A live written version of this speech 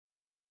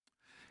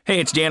Hey,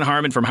 it's Dan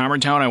Harmon from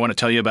Harmontown. I want to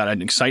tell you about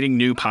an exciting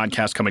new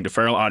podcast coming to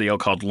Feral Audio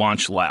called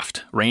Launch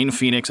Left. Rain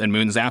Phoenix and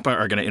Moon Zappa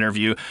are going to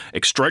interview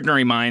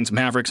extraordinary minds,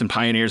 mavericks, and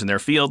pioneers in their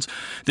fields.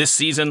 This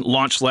season,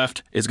 Launch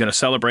Left is going to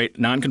celebrate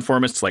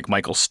nonconformists like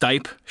Michael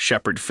Stipe,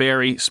 Shepard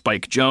Fairey,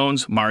 Spike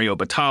Jones, Mario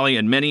Batali,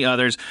 and many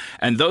others.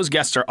 And those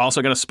guests are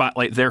also going to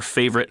spotlight their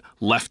favorite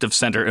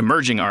left-of-center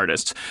emerging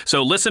artists.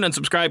 So listen and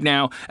subscribe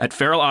now at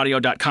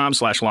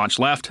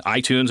feralaudio.com/launchleft,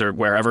 iTunes, or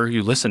wherever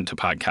you listen to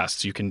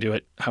podcasts. You can do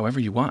it however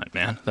you want,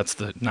 man. That's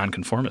the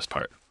nonconformist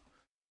part.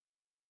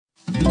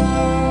 Feral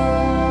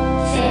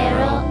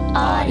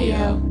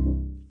Audio.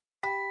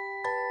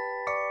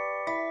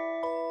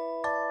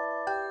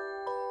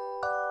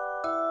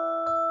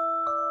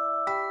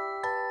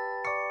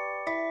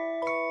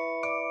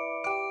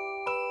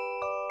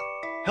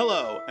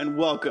 Hello, and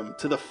welcome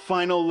to the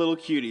final Little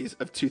Cuties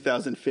of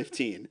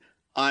 2015.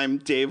 I'm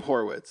Dave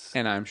Horwitz.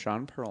 And I'm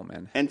Sean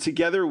Perlman. And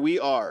together we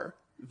are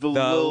the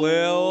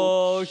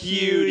Little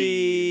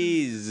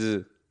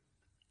Cuties.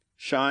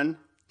 Sean,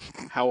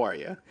 how are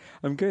you?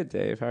 I'm good,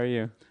 Dave. How are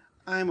you?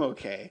 I'm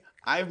okay.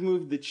 I've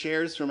moved the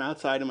chairs from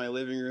outside of my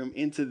living room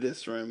into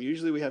this room.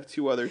 Usually we have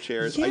two other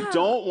chairs. Yeah. I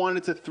don't want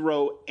it to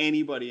throw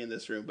anybody in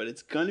this room, but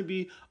it's going to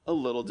be a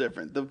little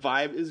different. The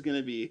vibe is going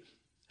to be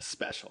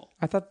special.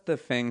 I thought the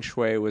feng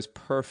shui was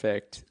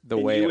perfect the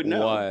And way you it would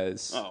know.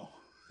 was. Oh.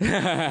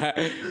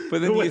 But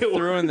then way you it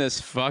threw was. in this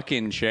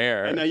fucking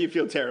chair. And now you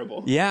feel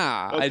terrible.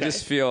 Yeah, I Okay.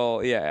 just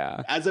feel,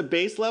 yeah. As a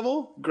base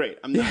level, great.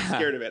 I'm not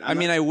scared of it.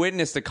 I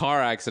witnessed a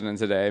car accident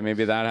today.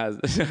 Maybe that has...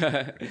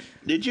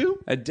 Did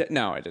you?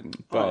 No, I didn't.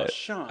 Oh, But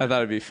Sean. I thought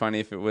it'd be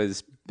funny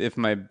if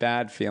my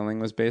bad feeling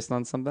was based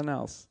on something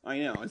else. I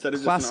know. Instead of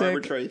just an Classic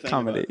arbitrary thing.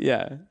 comedy, about-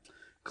 yeah.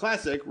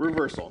 Classic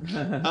reversal.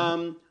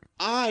 I'm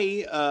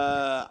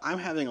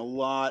having a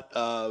lot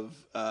of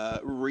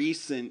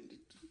recent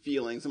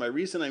feelings. And by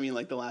recent, I mean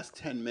like the last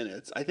 10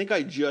 minutes. I think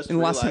I just In the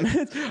realized.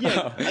 last 10 minutes?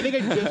 Yeah, I think I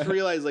just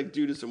realized, like,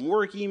 due to some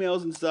work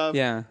emails and stuff,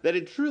 Yeah. that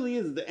it truly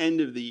is the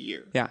end of the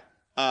year. Yeah.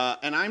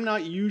 And I'm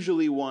not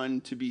usually one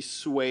to be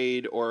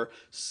swayed or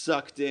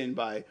sucked in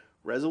by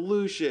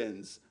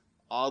resolutions,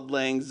 Auld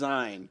Lang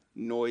Syne,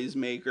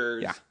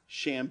 noisemakers, Yeah.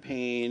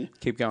 champagne,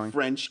 Keep going.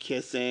 French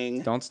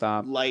kissing, Don't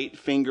stop. light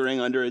fingering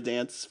under a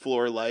dance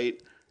floor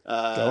light,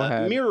 Go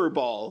ahead. mirror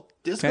ball,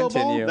 disco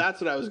Continue. ball. That's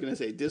what I was going to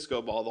say.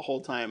 Disco ball. The whole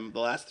time, the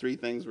last three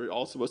things were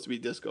all supposed to be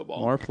disco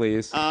ball. More,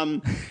 please.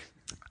 I'm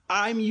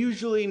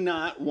usually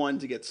not one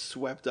to get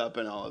swept up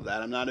in all of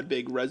that. I'm not a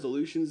big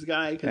resolutions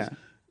guy because Yeah.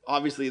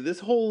 obviously this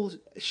whole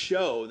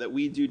show that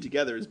we do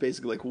together is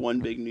basically like one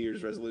big New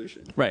Year's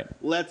resolution. Right.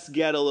 Let's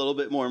get a little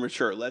bit more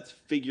mature. Let's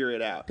figure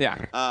it out.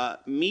 Yeah.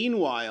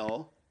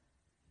 Meanwhile,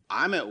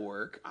 I'm at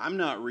work. I'm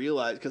not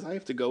realizing because I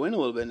have to go in a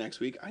little bit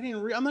next week.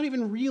 I'm not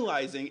even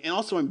realizing. And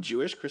also, I'm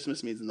Jewish.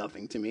 Christmas means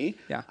nothing to me.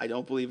 Yeah. I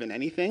don't believe in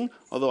anything.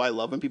 Although I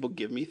love when people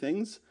give me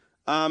things.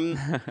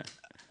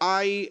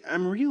 I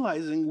am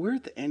realizing we're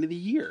at the end of the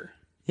year,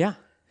 Yeah.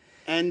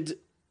 and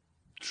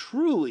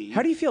truly,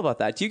 How do you feel about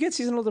that? Do you get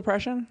seasonal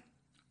depression?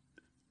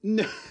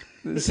 no.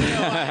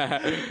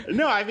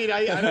 No, I mean,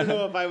 I don't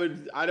know if I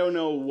would. I don't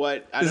know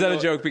what. Is that a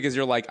joke because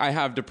you're like, I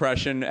have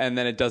depression and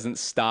then it doesn't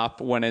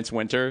stop when it's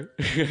winter?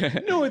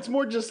 No, it's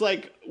more just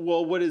like,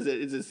 well, what is it?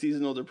 Is it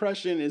seasonal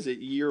depression? Is it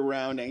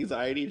year-round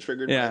anxiety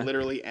triggered by Yeah.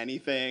 literally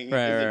anything?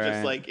 Right, is it right, just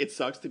right. like it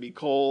sucks to be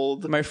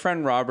cold? My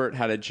friend Robert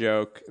had a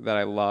joke that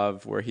I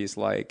love where he's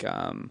like,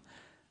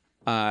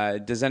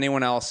 does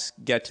anyone else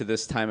get to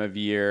this time of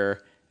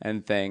year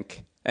and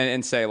think,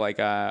 and say like,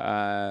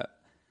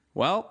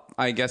 well,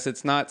 I guess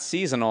it's not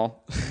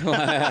seasonal.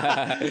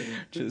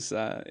 Just,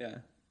 yeah.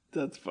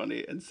 That's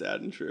funny and sad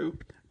and true.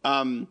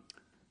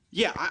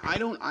 Yeah, I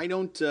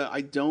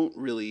don't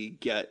really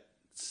get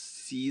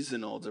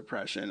seasonal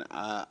depression.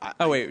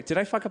 Oh wait, did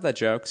I fuck up that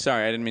joke?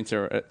 Sorry, I didn't mean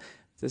to.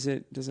 Does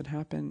it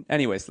happen?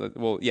 Anyways,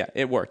 well, yeah,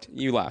 it worked.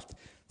 You laughed.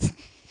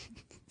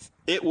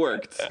 It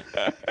worked.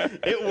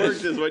 It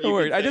worked is what you. It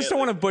worked. can I say just it don't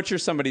like. want to butcher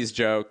somebody's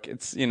joke.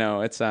 It's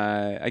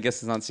I guess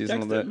it's not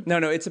seasonal. Text him. No,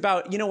 it's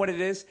about, you know what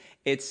it is?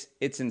 It's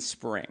in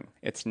spring.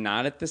 It's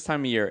not at this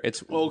time of year.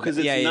 It's 'cause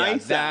it's yeah,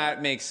 nice that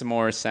out. makes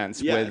more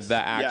sense Yes, with the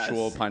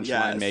actual yes, punchline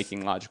yes.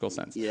 making logical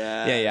sense.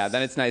 Yes. Yeah.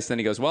 Then it's nice. Then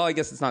he goes, well, I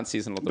guess it's not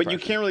seasonal But depression.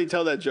 you can't really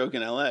tell that joke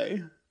in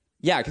L.A.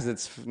 Yeah, because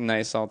it's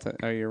nice all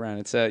year round.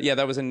 It's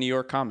that was a New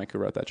York comic who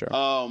wrote that joke.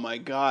 Oh my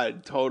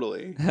God,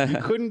 totally. You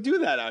couldn't do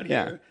that out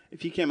here. Yeah.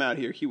 If he came out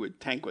here, he would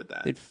tank with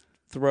that. They'd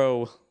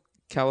throw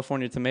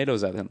California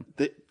tomatoes at him.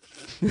 The-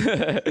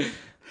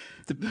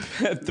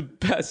 The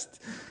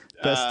best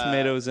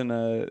tomatoes in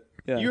a.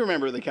 Yeah. You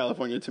remember the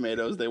California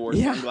Tomatoes? They wore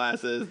Yeah.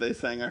 sunglasses. They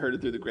sang "I Heard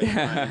It Through the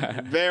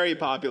Grapevine." Very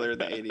popular in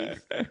the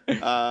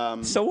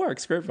 '80s. Still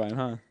works, Grapevine,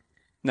 huh?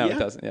 No, Yeah. it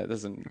doesn't. Yeah, it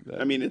doesn't.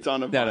 I mean, it's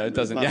on a no, vine. it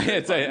doesn't. It's Yeah,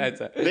 not very it's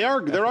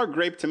fine. There are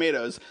grape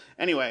tomatoes.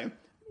 Anyway,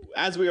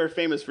 as we are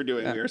famous for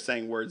doing, we are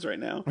saying words right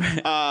now.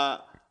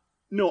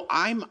 No,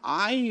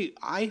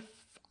 I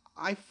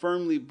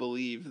firmly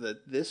believe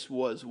that this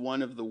was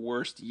one of the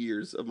worst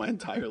years of my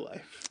entire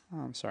life. Oh,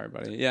 I'm sorry,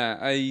 buddy. Yeah,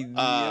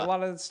 a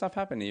lot of stuff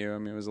happened to you. I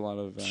mean, it was a lot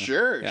of.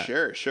 Sure.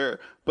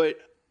 But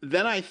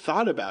then I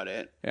thought about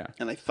it. Yeah.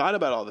 And I thought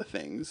about all the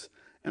things.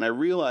 And I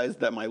realized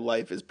that my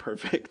life is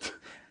perfect.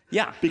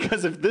 Yeah.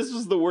 Because if this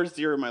was the worst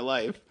year of my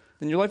life,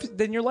 Then your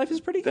life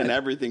is pretty good. then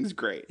everything's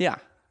great. Yeah.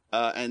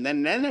 And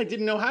then I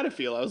didn't know how to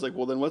feel. I was like,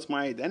 well, then what's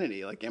my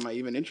identity? Like, am I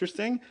even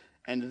interesting?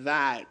 And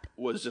that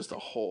was just a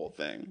whole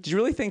thing. Did you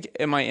really think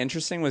 "Am I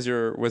interesting" was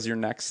your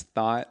next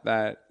thought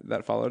that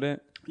followed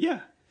it?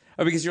 Yeah.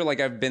 Oh, because you're like,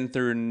 I've been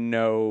through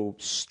no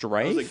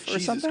strife I was like, or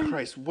Jesus something.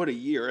 Christ, what a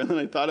year. And then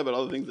I thought about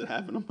all the things that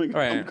happened. I'm like,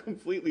 Right. I'm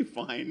completely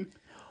fine.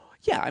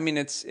 Yeah, I mean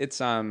it's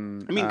I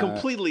mean,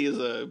 completely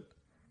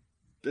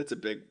that's a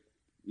big,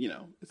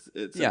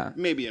 it's Yeah.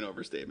 maybe an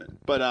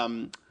overstatement. But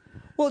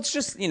well, it's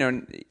just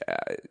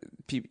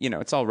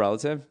it's all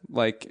relative.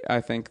 Like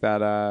I think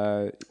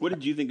that what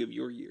did you think of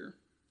your year?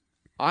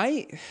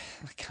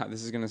 God,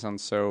 this is gonna sound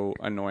so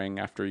annoying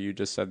after you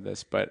just said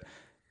this, but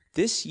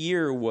this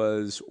year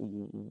was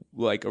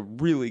like a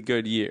really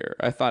good year.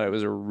 I thought it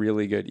was a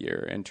really good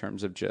year in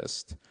terms of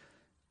just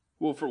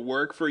Well, for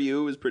work for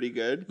you, it was pretty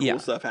good. Cool Yeah.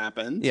 stuff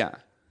happened. yeah.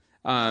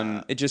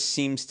 It just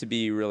seems to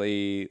be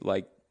really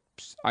like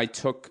I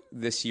took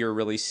this year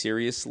really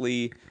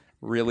seriously.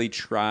 Really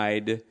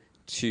tried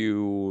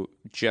to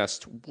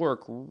just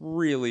work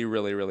really,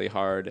 really, really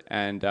hard,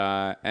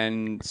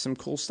 and some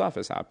cool stuff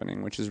is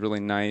happening, which is really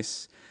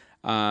nice.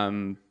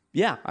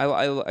 Yeah,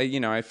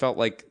 I felt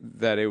like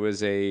that it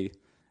was a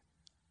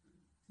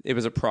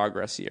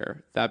progress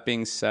year. That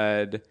being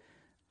said,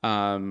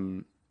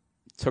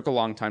 took a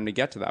long time to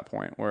get to that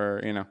point where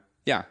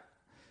yeah.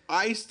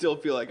 I still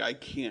feel like I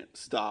can't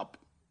stop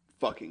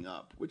fucking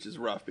up, which is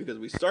rough because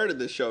we started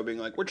this show being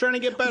like, we're trying to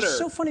get better. It's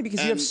so funny because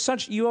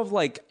And you have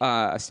like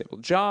a stable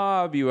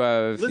job. You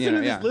have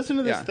listen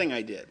to this yeah. thing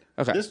I did.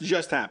 Okay. This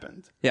just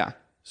happened. Yeah.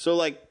 So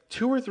like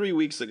 2 or 3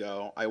 weeks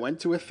ago, I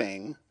went to a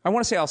thing. I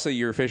want to say also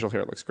your facial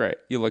hair looks great.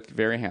 You look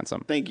very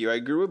handsome. Thank you. I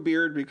grew a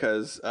beard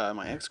because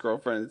my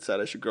ex-girlfriend said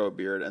I should grow a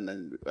beard, and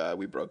then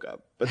we broke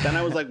up. But then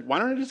I was like, why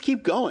don't I just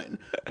keep going?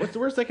 What's the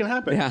worst that can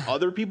happen? Yeah.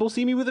 Other people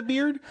see me with a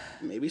beard.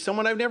 Maybe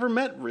someone I've never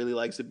met really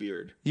likes a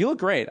beard. You look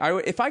great.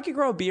 If I could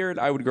grow a beard,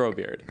 I would grow a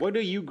beard. What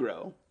do you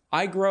grow?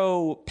 I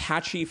grow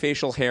patchy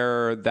facial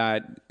hair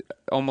that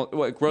almost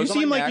it grows. You on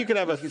seem my like neck. you could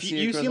have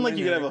You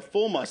could have a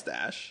full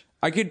mustache.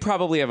 I could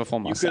probably have a full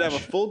You mustache. could have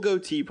a full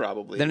goatee,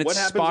 probably. Then it's what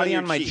happens spotty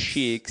your on my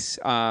cheeks.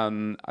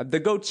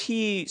 The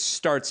goatee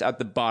starts at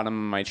the bottom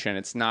of my chin.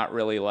 It's not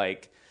really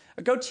like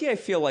a goatee. I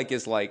feel like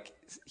is like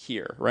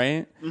here,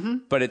 right? Mm-hmm.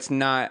 But it's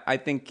not. I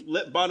think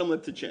bottom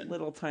lip to chin.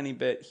 little tiny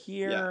bit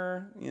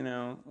here.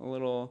 A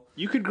little.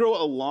 You could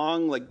grow a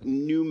long, like,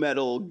 new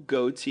metal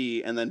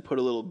goatee and then put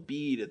a little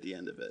bead at the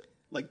end of it.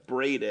 Like,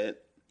 braid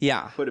it,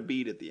 Yeah, put a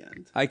bead at the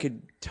end. I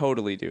could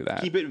totally do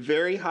that. Keep it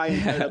very high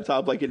and tight up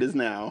top like it is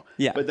now.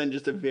 Yeah. But then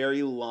just a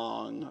very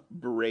long,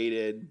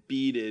 braided,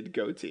 beaded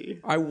goatee.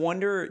 I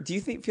wonder, do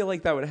you feel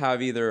like that would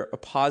have either a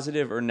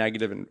positive or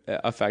negative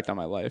effect on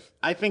my life?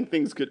 I think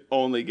things could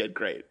only get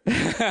great.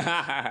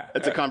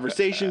 It's a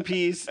conversation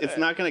piece. It's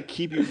not going to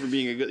keep you from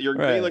being a good... You're a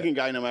Right. great-looking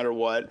guy no matter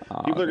what.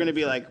 People are going to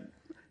be like,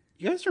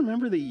 you guys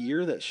remember the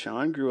year that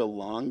Sean grew a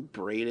long,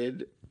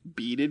 braided,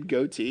 beaded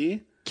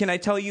goatee? Can I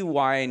tell you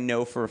why I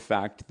know for a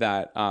fact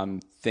that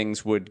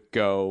things would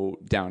go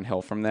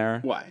downhill from there?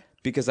 Why?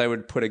 Because I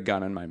would put a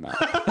gun in my mouth.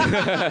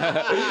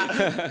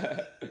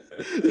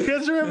 You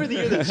guys remember the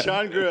year that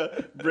Sean grew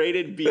a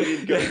braided,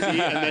 beaded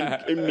goatee and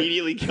then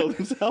immediately killed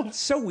himself?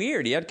 So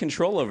weird. He had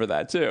control over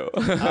that too.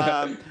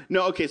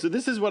 No, okay, so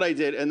this is what I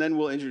did, and then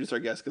we'll introduce our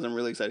guest because I'm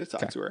really excited to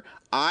talk to her.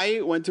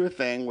 I went to a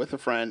thing with a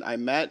friend. I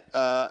met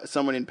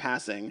someone in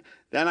passing.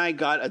 Then I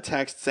got a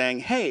text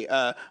saying, hey,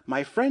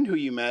 my friend who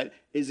you met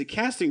is a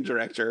casting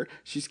director.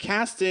 She's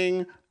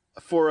casting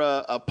for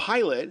a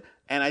pilot,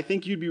 and I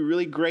think you'd be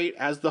really great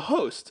as the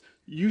host.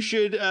 You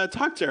should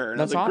talk to her. And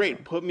That's I was like, awesome.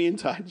 great, put me in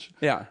touch.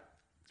 Yeah.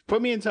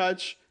 Put me in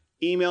touch.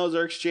 Emails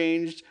are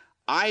exchanged.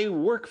 I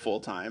work full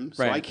time,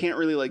 so Right. I can't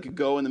really like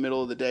go in the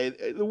middle of the day.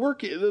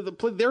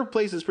 Their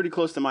place is pretty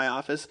close to my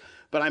office,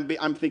 but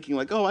I'm thinking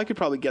like, oh, I could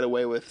probably get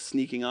away with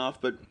sneaking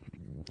off. But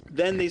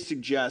then they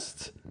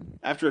suggest,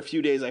 after a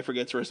few days, I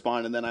forget to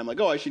respond, and then I'm like,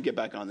 oh, I should get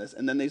back on this.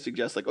 And then they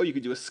suggest like, oh, you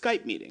could do a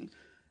Skype meeting.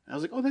 And I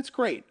was like, oh, that's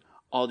great.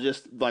 I'll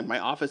just, like, my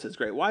office has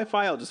great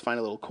Wi-Fi. I'll just find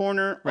a little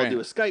corner. I'll Right. do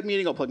a Skype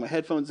meeting. I'll plug my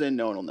headphones in.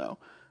 No one will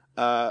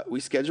know. We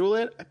schedule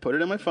it. I put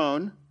it on my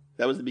phone.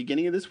 That was the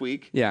beginning of this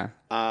week. Yeah.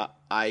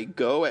 I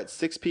go at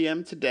 6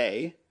 p.m.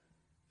 today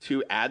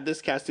to add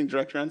this casting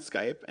director on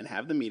Skype and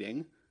have the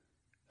meeting.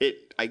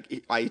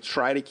 I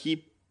try to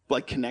keep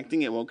like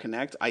connecting. It won't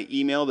connect. I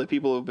email the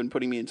people who have been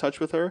putting me in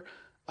touch with her,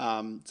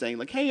 saying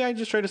like, hey, I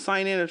just tried to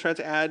sign in. I tried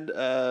to add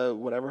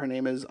whatever her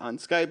name is on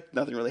Skype.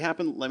 Nothing really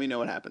happened. Let me know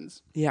what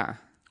happens. Yeah.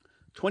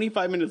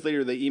 25 minutes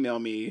later, they email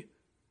me,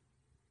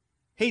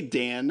 hey,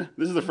 Dan.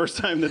 This is the first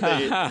time that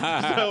they...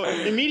 So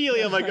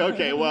immediately I'm like,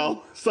 okay,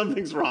 well,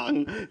 something's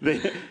wrong.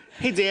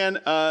 Hey,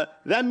 Dan,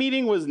 that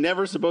meeting was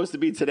never supposed to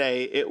be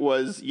today. It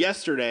was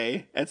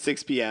yesterday at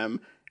 6 p.m.,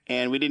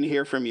 and we didn't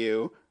hear from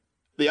you.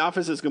 The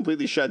office is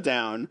completely shut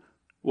down.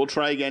 We'll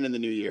try again in the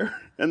new year.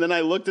 And then I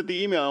looked at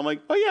the email. I'm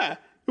like, oh, yeah,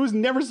 It was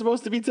never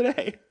supposed to be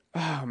today.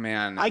 Oh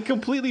man, I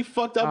completely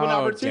fucked up an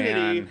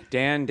opportunity.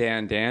 Dan.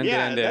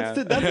 Yeah, that's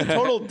a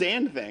total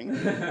Dan thing.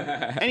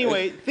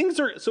 Anyway, things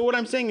are. So what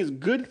I'm saying is,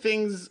 good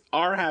things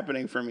are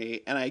happening for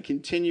me, and I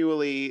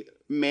continually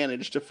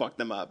manage to fuck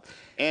them up.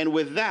 And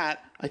with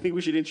that, I think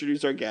we should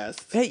introduce our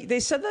guests. Hey, they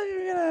said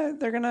that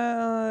they're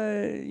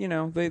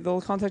gonna,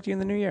 they'll contact you in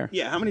the new year.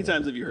 Yeah, how many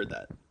times have you heard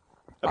that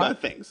about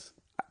things?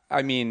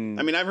 I mean,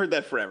 I've heard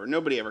that forever.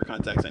 Nobody ever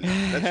contacts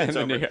anyone. That shit's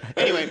over.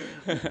 Anyway,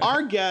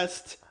 our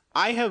guest,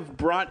 I have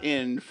brought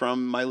in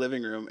from my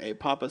living room a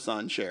Papa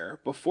San chair.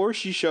 Before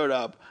she showed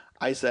up,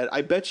 I said,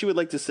 I bet you would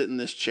like to sit in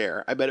this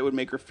chair. I bet it would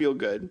make her feel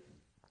good.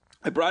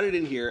 I brought it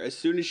in here. As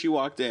soon as she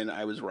walked in,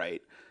 I was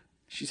right.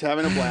 She's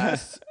having a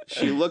blast.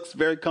 She looks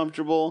very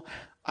comfortable.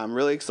 I'm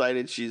really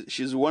excited.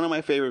 She's one of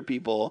my favorite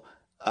people.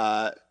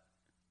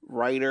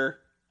 Writer,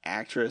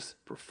 actress,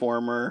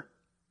 performer,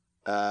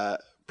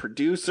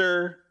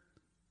 producer,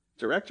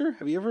 director.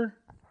 Have you ever?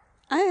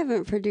 I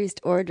haven't produced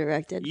or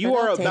directed. You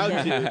are about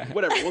to.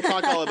 Whatever. We'll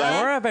talk all about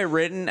it. or have I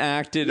written,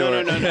 acted,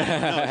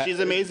 No. She's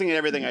amazing at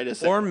everything I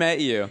just said. or met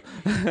you?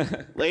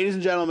 Ladies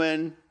and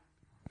gentlemen,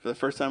 for the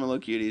first time on Low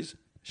Cuties,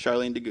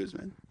 Charlene de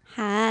Guzman.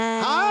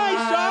 Hi. Hi,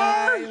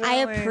 Char! I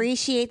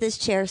appreciate this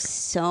chair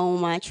so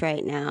much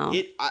right now.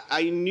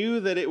 I knew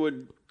that it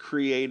would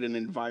create an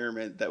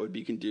environment that would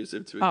be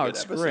conducive to a good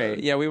It's episode.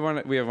 great. Yeah, we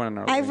have one in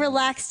our. I've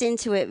relaxed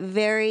into it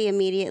very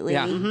immediately.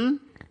 Yeah. Mm-hmm.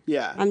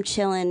 Yeah. I'm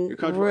chilling You're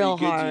comfortable. real Are you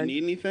good? hard. Do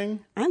you need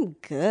anything? I'm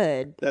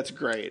good. That's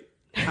great.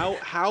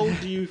 How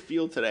do you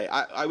feel today?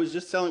 We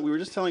were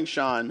just telling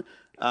Sean,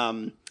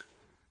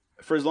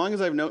 for as long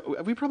as I've known,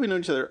 we probably known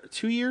each other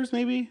 2 years,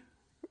 maybe.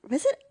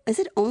 Is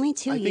it only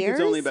 2 years? I think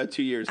it's only about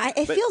 2 years.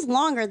 It feels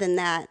longer than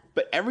that.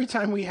 But every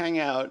time we hang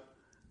out,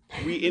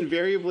 we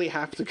invariably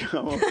have to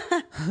go,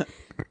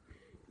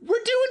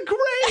 we're doing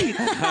great.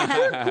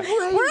 We're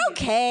great. We're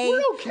okay.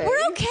 We're okay.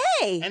 We're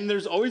okay. And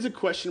there's always a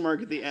question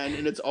mark at the end,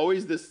 and it's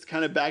always this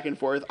kind of back and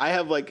forth. I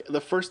have like one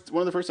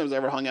of the first times I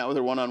ever hung out with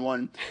her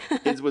one-on-one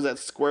was at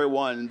Square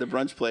One, the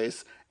brunch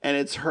place. And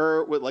it's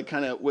her with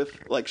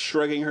like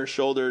shrugging her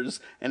shoulders,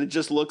 and it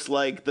just looks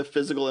like the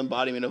physical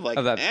embodiment of like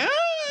that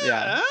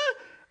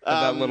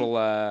little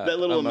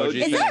emoji.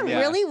 Is thing. that Yeah.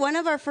 really one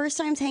of our first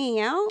times hanging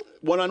out?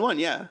 one-on-one,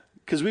 yeah.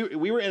 Because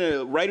we were in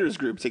a writers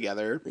group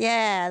together.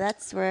 Yeah,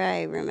 that's where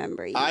I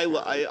remember you. I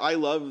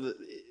love.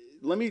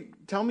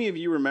 Tell me if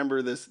you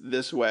remember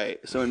this way.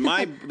 So in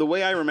the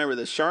way I remember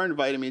this, Shar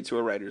invited me to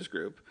a writers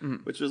group,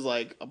 which was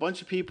like a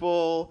bunch of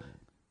people.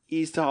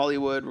 East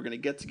Hollywood, we're going to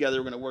get together,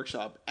 we're going to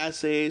workshop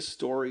essays,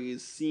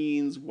 stories,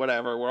 scenes,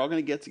 whatever. We're all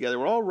going to get together.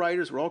 We're all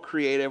writers, we're all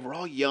creative, we're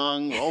all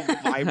young, we're all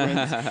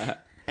vibrant.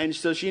 And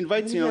so she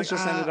invites me. You like, guys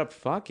just ended up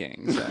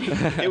fucking. So.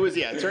 It was,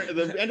 the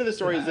end of the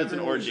story is it's an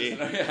orgy.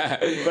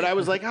 But I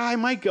was like, I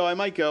might go. And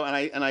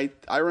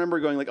I remember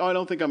going like, I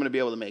don't think I'm going to be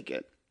able to make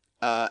it.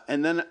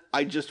 And then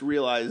I just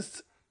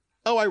realized,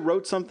 I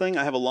wrote something.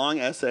 I have a long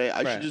essay.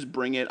 I should just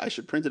bring it. I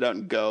should print it out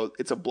and go.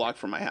 It's a block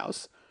from my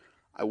house.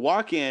 I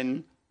walk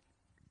in.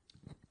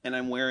 And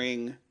I'm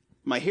wearing,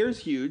 my hair's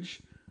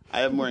huge.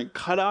 I'm wearing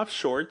cutoff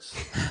shorts,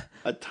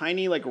 a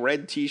tiny like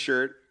red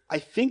t-shirt, I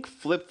think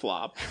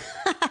flip-flop.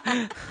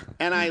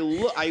 And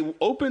I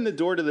open the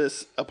door to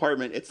this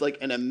apartment. It's like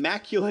an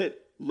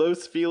immaculate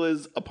Los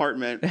Feliz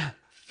apartment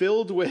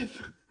filled with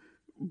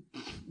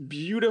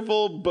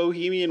beautiful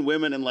bohemian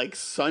women in like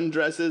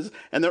sundresses,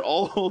 and they're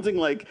all holding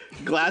like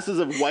glasses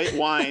of white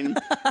wine,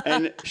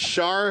 and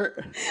Shar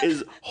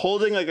is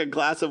holding like a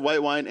glass of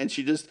white wine, and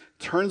she just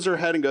turns her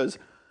head and goes,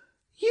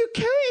 "You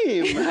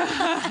came."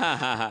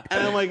 And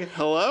I'm like,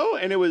 "Hello?"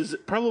 And it was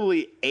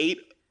probably 8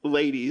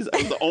 ladies. I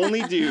was the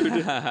only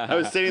dude. I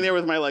was sitting there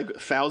with my like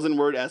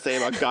 1,000-word essay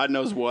about God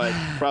knows what,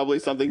 probably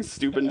something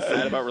stupid and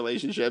sad about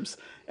relationships.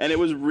 And it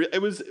was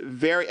it was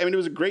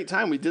a great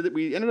time. We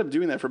ended up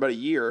doing that for about a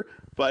year,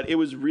 but it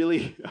was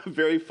really a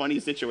very funny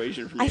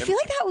situation for me. I feel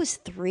like that was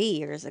 3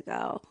 years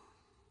ago.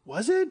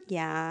 Was it?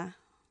 Yeah.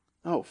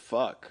 Oh,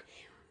 fuck.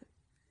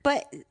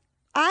 But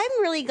I'm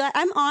really glad.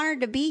 I'm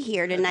honored to be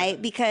here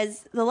tonight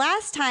because the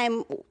last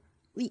time,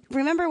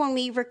 remember when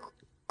we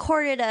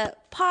recorded a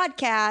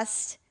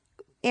podcast,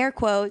 air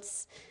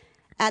quotes,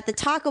 at the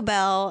Taco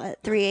Bell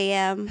at 3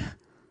 a.m.?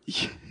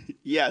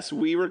 Yes,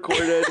 we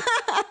recorded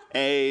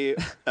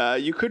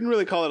you couldn't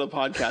really call it a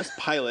podcast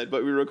pilot,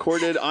 but we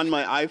recorded on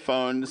my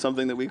iPhone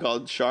something that we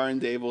called Char and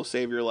Dave Will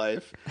Save Your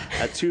Life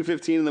at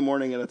 2:15 in the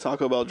morning at a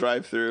Taco Bell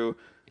drive-thru.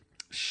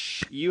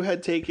 You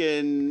had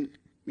taken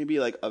maybe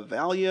like a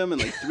Valium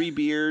and like 3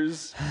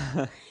 beers.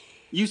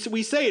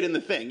 We say it in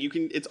the thing.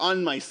 It's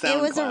on my SoundCloud.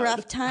 It was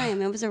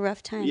a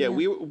rough time. Yeah,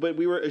 we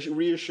were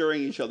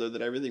reassuring each other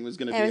that everything was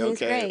going to be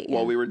okay great,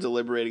 while we were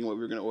deliberating what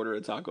we were going to order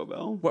at Taco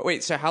Bell.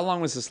 Wait, so how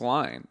long was this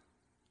line?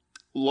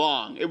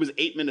 Long. It was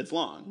 8 minutes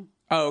long.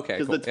 Oh, okay.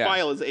 Because the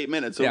file is 8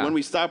 minutes. So when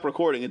we stop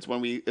recording, it's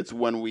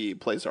when we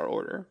place our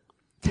order.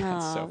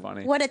 That's so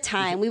funny. What a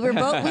time. We were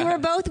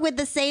both with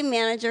the same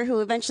manager who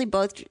eventually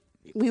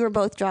we were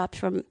both dropped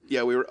from.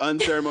 Yeah, we were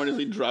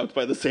unceremoniously dropped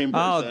by the same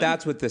person. Oh,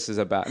 that's what this is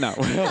about. No.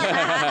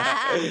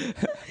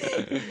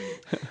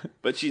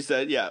 But she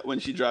said, when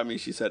she dropped me,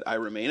 she said, I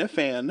remain a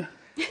fan.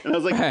 And I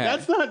was like,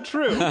 that's not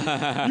true. You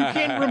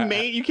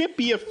can't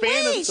be a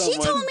fan of someone. She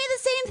told me the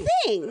same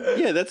thing.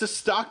 Yeah, that's a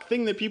stock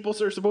thing that people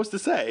are supposed to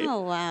say.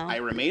 Oh, wow. I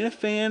remain a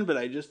fan, but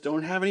I just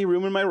don't have any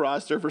room in my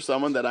roster for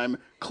someone that I'm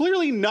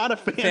clearly not a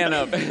fan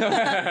of.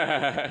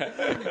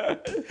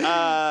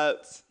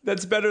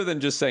 That's better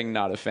than just saying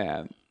not a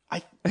fan.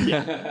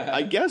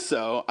 I guess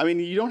so. I mean,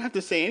 you don't have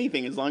to say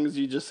anything as long as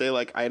you just say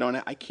like, I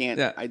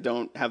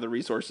don't have the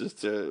resources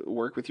to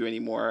work with you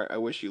anymore. I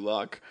wish you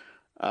luck.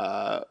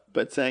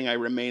 But saying I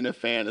remain a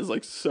fan is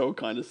like so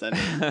condescending.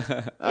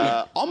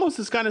 Almost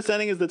as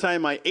condescending as the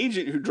time my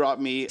agent who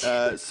dropped me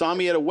saw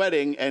me at a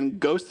wedding and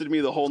ghosted me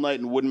the whole night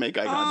and wouldn't make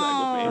eye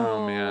contact with me.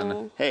 Oh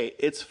man. Hey,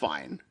 it's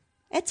fine.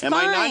 Am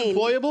I not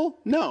employable?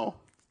 No.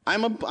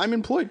 I'm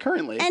employed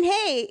currently. And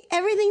hey,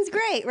 everything's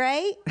great,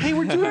 right? Hey,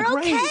 we're doing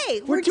great.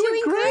 Okay. We're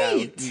doing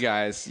great. You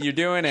guys, you're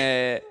doing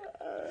it.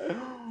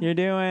 You're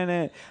doing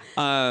it.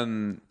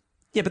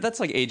 Yeah, but that's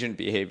like agent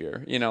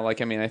behavior,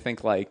 like, I mean, I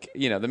think like,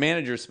 the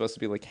manager's supposed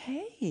to be like,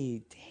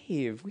 hey,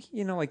 Dave,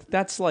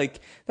 that's like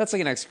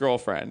an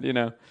ex-girlfriend,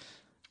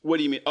 What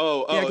do you mean?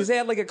 Oh. Yeah, because they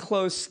had like a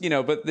close,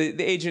 but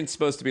the agent's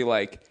supposed to be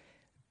like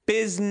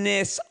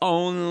business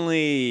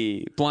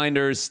only,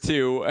 blinders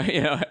to,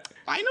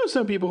 I know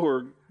some people who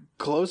are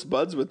close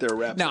buds with their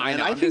reps. No, I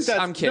know.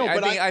 I'm kidding. No,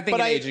 I think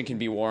an agent can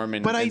be warm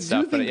and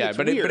stuff. But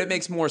it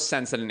makes more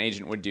sense that an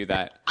agent would do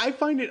that. I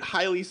find it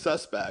highly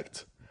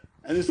suspect.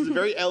 And this is a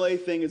very LA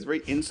thing. It's a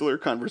very insular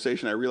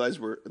conversation I realize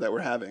that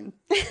we're having.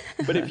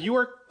 But if you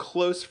are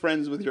close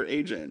friends with your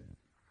agent,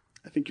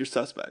 I think you're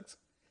suspect.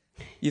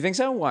 You think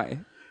so? Why?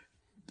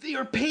 They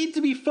are paid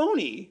to be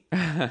phony.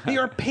 They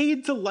are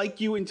paid to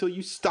like you until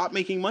you stop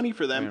making money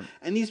for them. Yeah.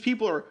 And these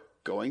people are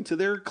going to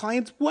their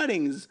clients'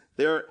 weddings.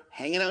 They're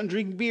hanging out and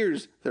drinking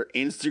beers. They're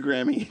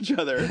Instagramming each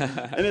other.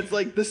 And it's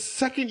like the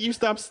second you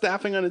stop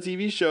staffing on a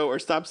TV show or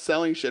stop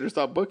selling shit or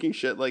stop booking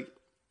shit, like,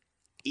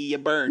 you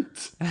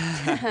burnt.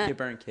 You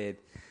burnt, kid.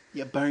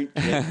 You burnt,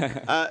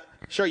 kid.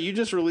 Char, you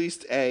just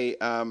released a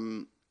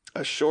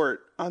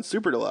short on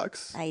Super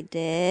Deluxe. I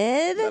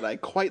did. That I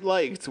quite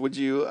liked. Would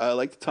you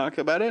like to talk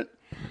about it?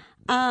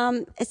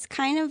 It's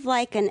kind of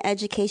like an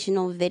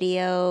educational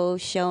video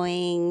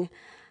showing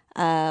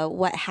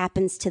what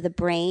happens to the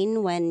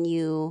brain when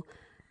you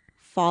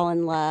fall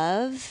in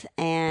love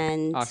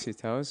and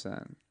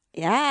oxytocin.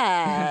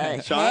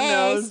 Yeah. Sean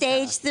knows.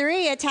 Stage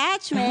 3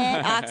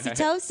 attachment,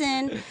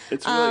 oxytocin.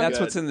 It's really that's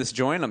good. what's in this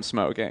joint I'm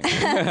smoking.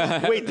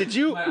 Wait, did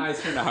you? My eyes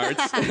turn to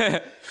hearts.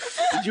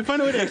 Did you find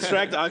a way to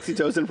extract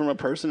oxytocin from a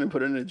person and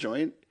put it in a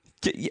joint?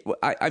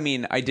 I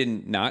mean, I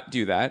didn't not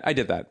do that. I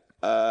did that.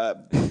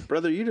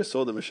 Brother, you just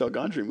sold a Michel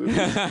Gondry movie.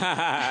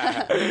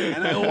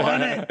 And I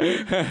want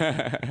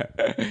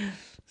it.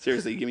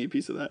 Seriously, give me a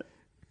piece of that.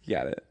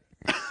 Got it.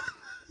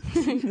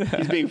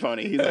 He's being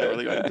phony. He's not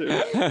really going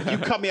to. You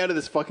cut me out of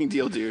this fucking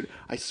deal, dude.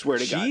 I swear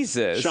to God.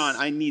 Jesus. Sean,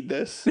 I need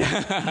this.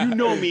 You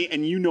know me,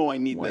 and you know I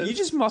need this. You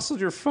just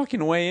muscled your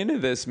fucking way into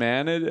this,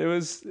 man. It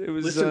was.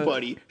 Listen,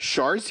 buddy.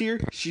 Char's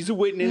here. She's a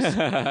witness.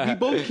 We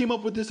both came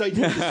up with this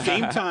idea at the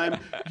same time.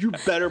 You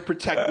better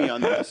protect me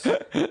on this.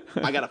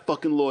 I got a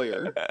fucking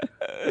lawyer.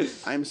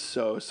 I'm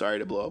so sorry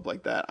to blow up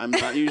like that. I'm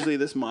not usually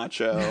this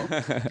macho.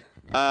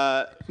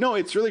 No,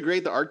 it's really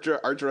great. The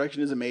art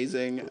direction is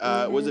amazing.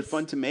 Was it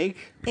fun to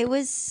make? It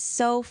was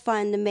so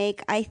fun to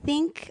make. I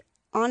think,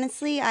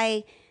 honestly,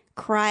 I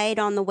cried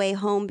on the way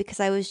home because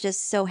I was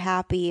just so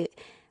happy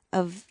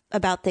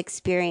about the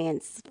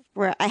experience.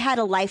 Where I had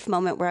a life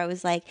moment where I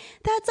was like,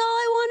 "That's all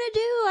I want to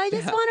do. I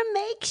just want to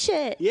make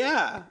shit."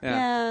 Yeah.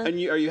 And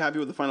are you happy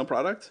with the final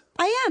product?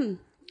 I am.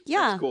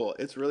 Yeah. That's cool.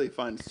 It's really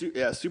fun.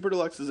 Super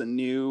Deluxe is a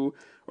new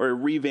or a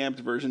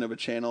revamped version of a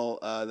channel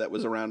that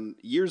was around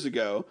years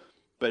ago,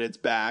 but it's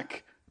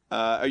back.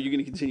 Are you going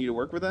to continue to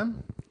work with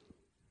them?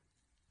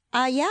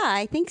 Yeah,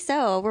 I think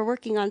so. We're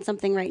working on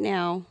something right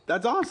now.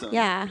 That's awesome.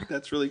 Yeah.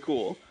 That's really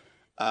cool.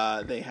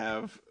 They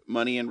have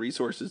money and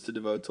resources to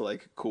devote to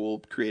like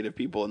cool, creative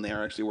people, and they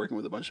are actually working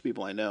with a bunch of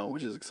people I know,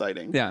 which is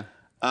exciting. Yeah.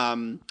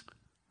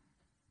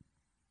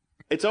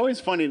 It's always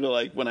funny to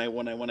like when I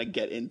want to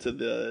get into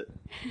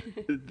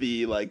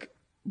the like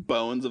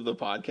bones of the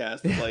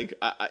podcast. Like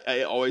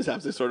I always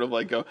have to sort of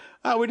like go,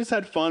 we just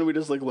had fun. We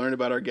just like learned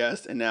about our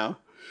guest, and now.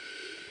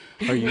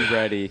 Are you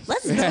ready?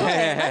 Let's do it.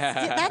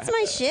 That's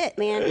my shit,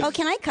 man. Oh,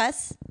 can I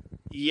cuss?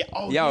 Yeah.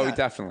 Yeah,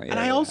 definitely. And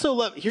I also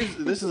love.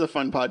 This is a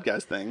fun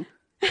podcast thing.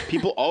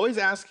 People always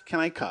ask, "Can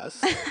I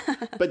cuss?"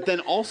 But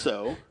then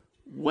also,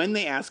 when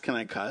they ask, "Can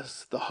I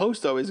cuss?" the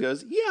host always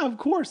goes, "Yeah, of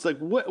course." Like,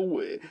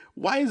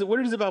 why is it?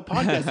 What is it about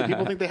podcasts that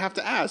people think they have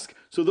to ask?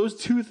 So those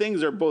two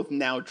things are both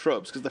now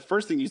tropes because the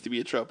first thing used to be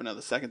a trope, and now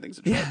the second thing's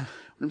a trope. Yeah.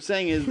 What I'm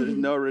saying is, there's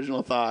no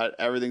original thought.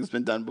 Everything's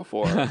been done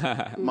before.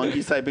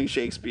 Monkeys typing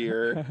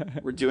Shakespeare.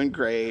 We're doing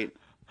great.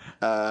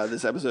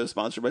 This episode is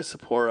sponsored by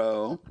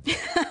Sapporo.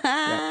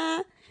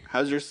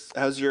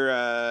 How's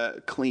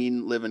your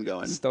clean living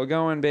going? Still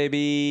going,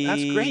 baby.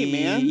 That's great,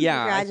 man.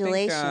 Yeah.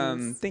 Congratulations. I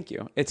think, thank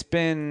you. It's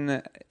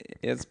been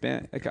It's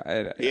been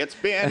it's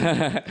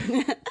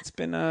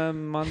been a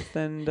month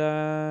and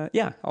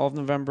all of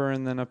November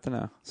and then up to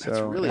now. So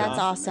That's really That's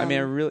awesome. I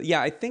mean,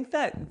 I think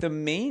that the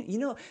main,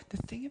 the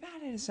thing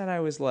about it is that I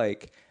was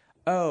like,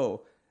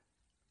 oh,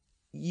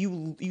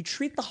 you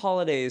treat the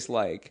holidays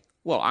like,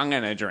 well, I'm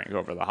going to drink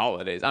over the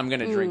holidays. I'm going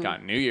to drink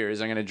on New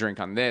Year's. I'm going to drink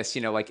on this,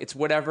 like it's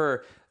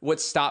whatever. What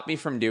stopped me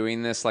from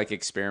doing this like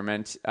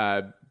experiment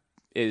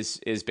is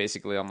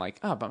basically I'm like,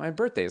 oh, but my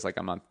birthday is like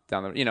a month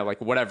down the,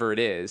 like whatever it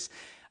is.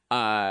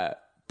 But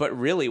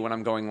really when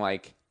I'm going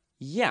like,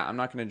 yeah, I'm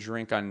not going to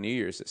drink on New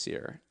Year's this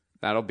year.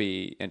 That'll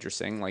be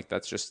interesting. Like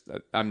that's just,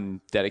 I'm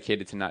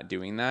dedicated to not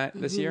doing that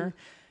this year.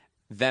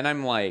 Then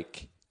I'm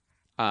like,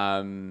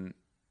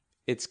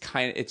 it's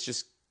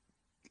just,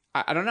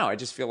 I don't know. I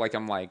just feel like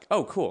I'm like,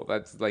 oh, cool.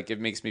 That's like, it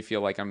makes me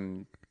feel like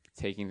I'm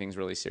taking things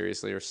really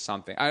seriously or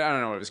something. I don't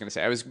know what I was going to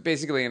say. I was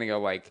basically going to go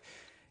like,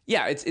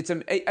 yeah,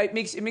 it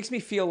makes me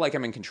feel like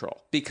I'm in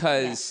control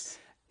because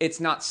it's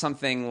not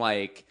something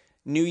like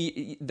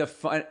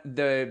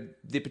the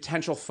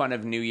potential fun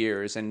of New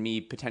Year's and me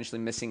potentially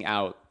missing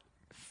out.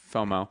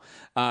 FOMO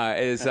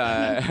is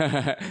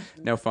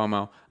no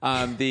FOMO.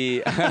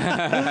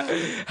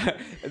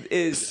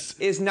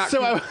 Is not.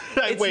 So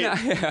wait. Not,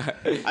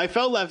 I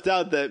felt left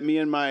out that me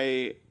and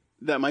my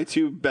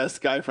two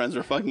best guy friends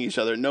were fucking each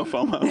other. No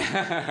FOMO.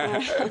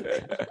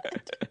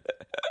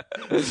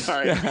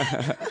 Sorry.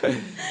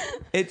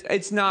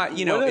 It's not,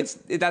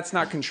 that's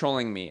not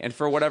controlling me. And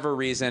for whatever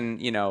reason,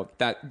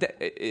 that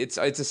it's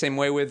the same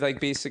way with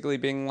like basically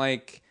being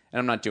like, and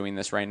I'm not doing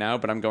this right now,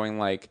 but I'm going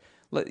like,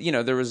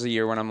 there was a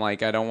year when I'm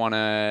like, I don't want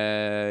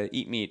to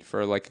eat meat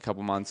for like a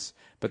couple months,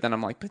 but then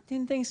I'm like, but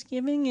then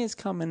Thanksgiving is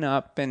coming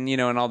up and,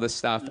 and all this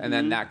stuff. And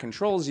then that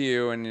controls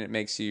you and it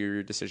makes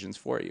your decisions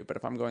for you. But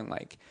if I'm going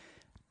like,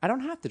 I don't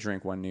have to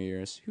drink one New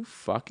Year's. Who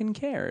fucking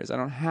cares? I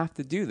don't have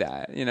to do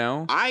that,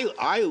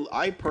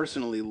 I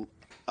personally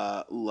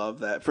love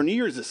that for New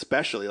Year's,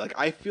 especially. Like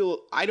I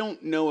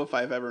don't know if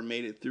I've ever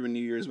made it through a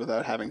New Year's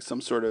without having some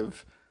sort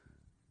of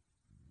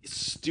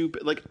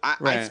stupid, like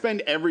I spend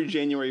every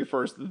January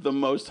 1st the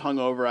most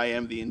hungover I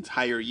am the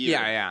entire year.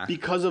 Yeah.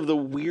 Because of the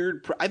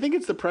weird, I think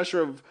it's the pressure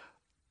of,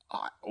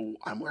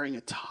 I'm wearing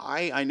a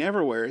tie. I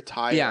never wear a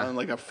tie on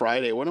like a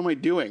Friday. What am I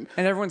doing?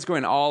 And everyone's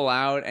going all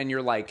out, and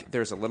you're like,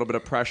 there's a little bit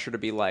of pressure to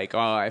be like,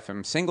 oh, if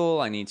I'm single,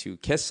 I need to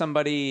kiss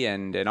somebody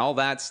and all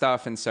that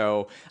stuff. And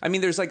so, I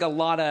mean, there's like a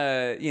lot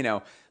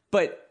of,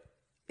 but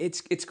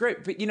it's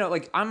great. But,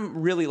 like,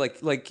 I'm really like,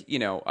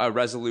 a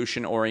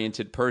resolution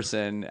oriented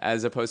person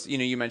as opposed to,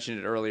 you mentioned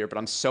it earlier, but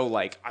I'm so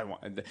like, I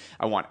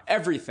want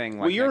everything.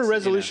 Like, well, you're a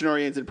resolution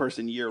oriented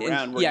person year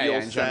round.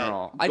 In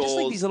general. I just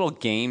like these little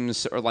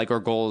games or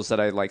goals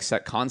that I like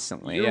set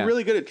constantly. You're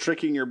really good at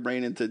tricking your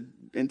brain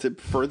into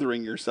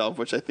furthering yourself,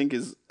 which I think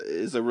is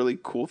a really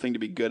cool thing to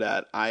be good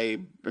at.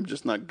 I am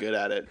just not good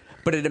at it.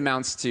 But it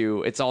amounts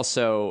to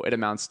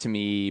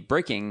me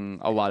breaking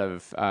a lot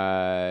of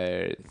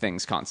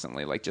things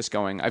constantly. Like just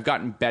going, I've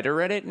gotten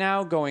better at it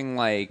now, going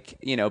like,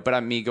 but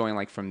I'm me going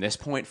like from this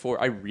point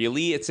forward,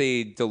 it's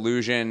a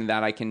delusion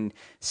that I can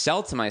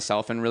sell to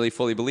myself and really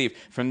fully believe.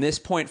 From this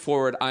point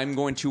forward, I'm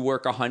going to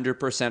work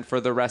 100% for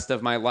the rest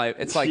of my life.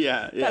 It's like,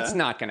 that's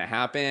not going to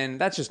happen.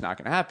 That's just not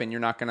going to happen. You're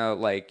not going to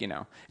like, it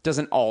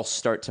doesn't all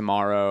start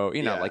tomorrow,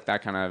 like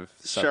that kind of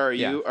stuff.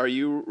 Sure, are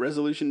you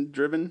resolution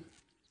driven?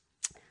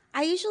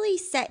 I usually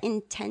set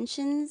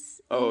intentions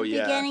at the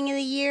beginning of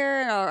the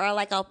year, or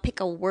like I'll pick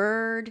a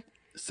word.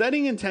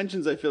 Setting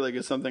intentions, I feel like,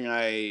 is something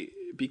I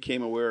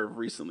became aware of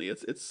recently.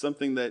 It's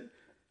something that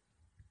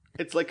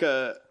it's like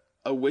a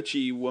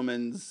witchy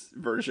woman's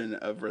version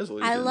of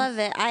resolution. I love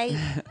it.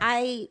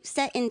 I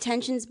set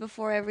intentions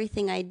before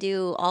everything I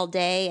do all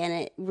day, and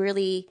it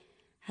really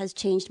has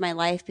changed my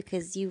life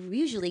because you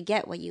usually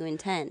get what you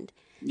intend.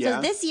 Yeah.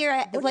 So this year,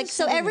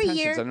 every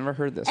year, I've never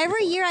heard this.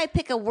 Every year I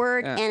pick a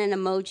word and an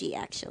emoji,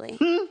 actually.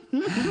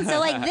 So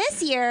like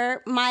this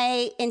year,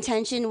 my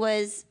intention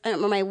was,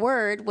 my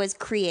word was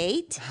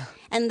create.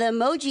 And the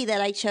emoji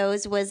that I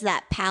chose was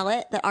that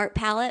palette, the art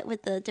palette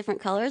with the different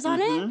colors on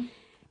it.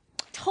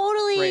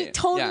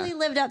 Totally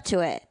lived up to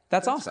it.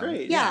 That's awesome.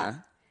 Great. Yeah.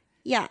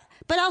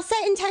 But I'll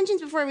set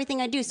intentions before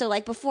everything I do. So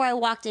like before I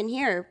walked in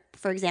here,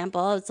 for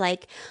example, it's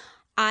like,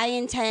 I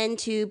intend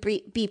to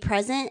be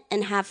present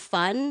and have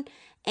fun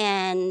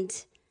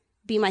and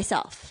be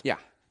myself. Yeah.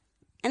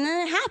 And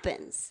then it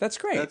happens. That's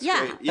great. That's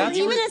great. Yeah,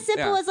 Even as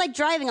simple as like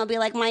driving, I'll be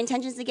like, my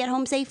intention is to get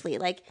home safely.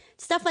 Like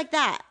stuff like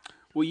that.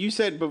 Well, you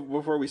said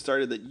before we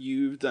started that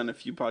you've done a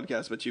few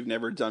podcasts, but you've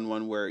never done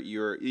one where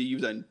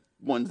you've done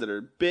ones that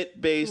are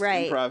bit-based,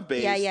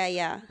 improv-based.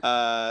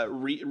 Yeah.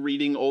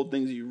 Reading old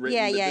things you've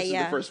written. This is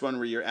the first one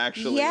where you're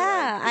actually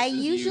I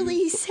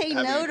usually say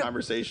no to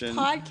conversation.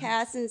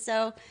 Podcasts, and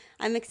so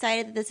I'm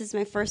excited that this is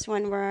my first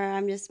one where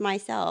I'm just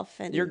myself.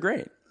 And you're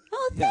great.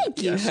 Oh,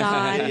 thank you,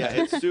 Sean.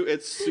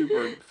 It's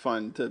super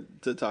fun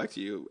to talk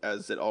to you,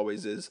 as it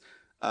always is.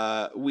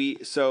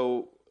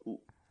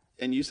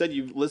 and you said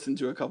you've listened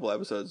to a couple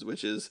episodes,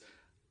 which is,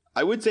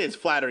 I would say it's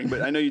flattering,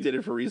 but I know you did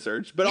it for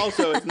research, but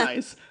also it's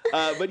nice.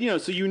 But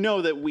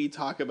so that we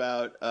talk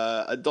about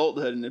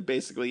adulthood, and it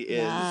basically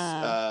is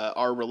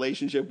our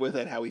relationship with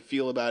it, how we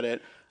feel about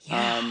it.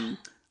 Yeah.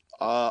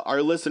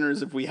 Our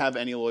listeners, if we have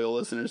any loyal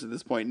listeners at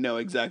this point, know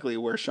exactly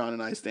where Sean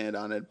and I stand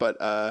on it.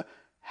 But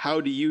how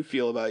do you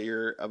feel about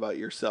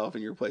yourself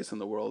and your place in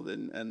the world,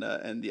 and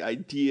the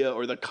idea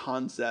or the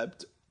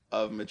concept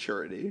of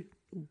maturity?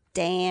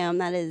 Damn,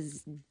 that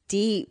is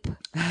deep.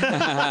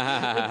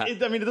 It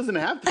doesn't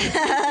have to be.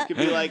 It could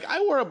be like,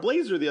 I wore a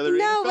blazer the other day.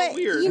 No, and it felt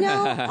weird.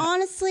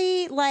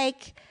 Honestly,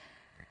 like,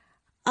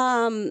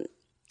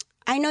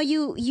 I know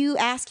you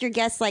ask your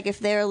guests like if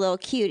they're a little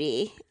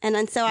cutie, and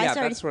then so I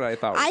started. That's what I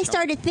thought. I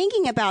started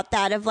thinking about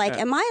that of like,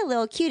 am I a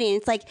little cutie? And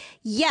it's like,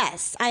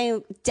 yes, I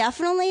am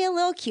definitely a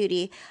little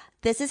cutie.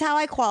 This is how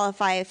I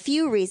qualify. A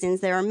few reasons.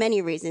 There are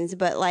many reasons,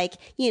 but like,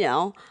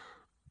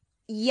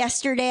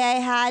 yesterday I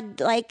had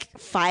like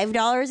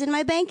 $5 in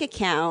my bank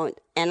account,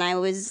 and I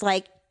was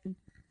like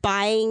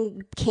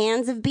buying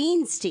cans of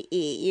beans to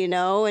eat,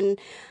 and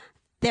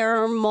there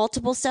are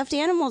multiple stuffed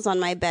animals on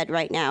my bed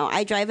right now.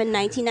 I drive a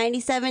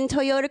 1997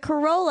 Toyota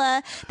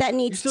Corolla that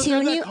needs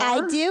two new.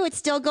 I do. It's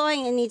still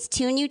going. It needs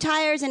 2 new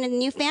tires and a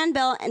new fan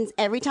belt. And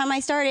every time I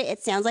start it, it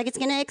sounds like it's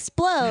going to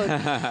explode.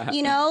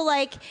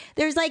 Like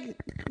there's like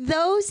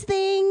those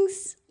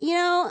things,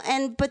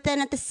 but then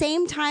at the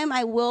same time,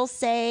 I will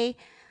say,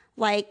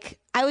 like,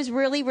 I was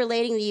really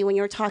relating to you when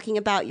you were talking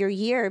about your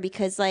year,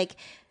 because like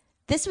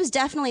this was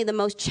definitely the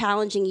most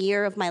challenging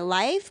year of my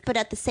life, but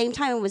at the same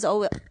time, it was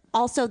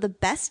also the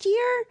best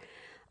year,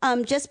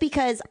 just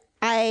because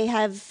I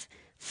have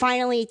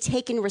finally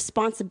taken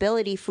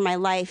responsibility for my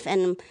life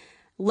and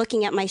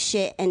looking at my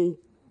shit and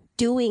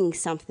doing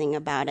something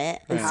about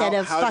it instead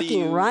of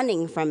fucking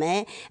running from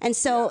it. And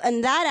so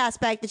in that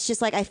aspect, it's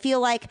just like, I feel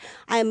like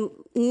I'm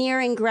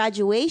nearing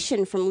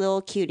graduation from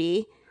Lil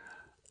Cutie.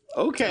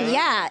 Okay.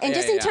 Yeah. And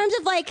just in terms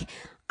of like,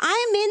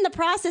 I'm in the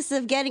process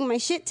of getting my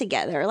shit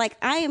together. Like,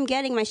 I am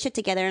getting my shit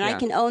together, and I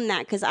can own that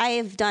because I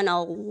have done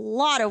a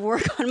lot of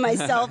work on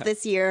myself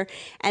this year,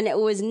 and it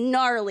was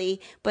gnarly,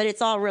 but it's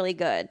all really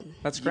good.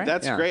 That's great.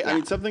 That's great. Yeah. I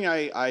mean, something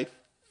I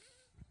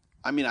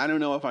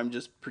don't know if I'm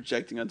just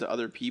projecting onto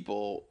other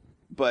people,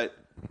 but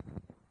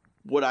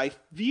what I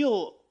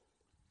feel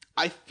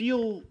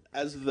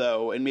as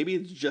though, and maybe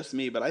it's just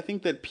me, but I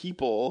think that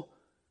people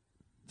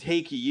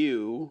take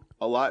you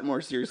a lot more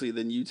seriously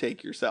than you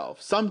take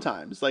yourself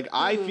sometimes. Like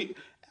I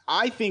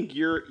think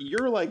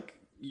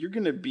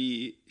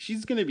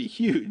she's gonna be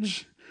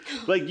huge.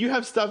 Like, you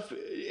have stuff.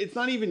 It's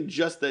not even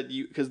just that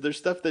because there's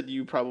stuff that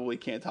you probably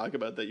can't talk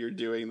about that you're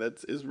doing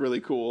is really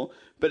cool,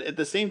 but at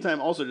the same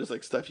time also just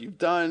like stuff you've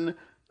done,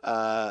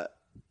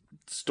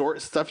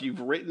 stuff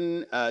you've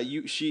written.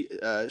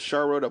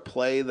 Shar wrote a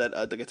play that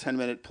like a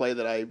 10-minute play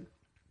that I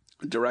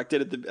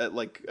directed at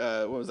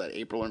what was that,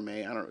 April or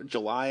May? I don't know,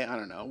 July, I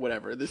don't know,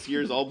 whatever. This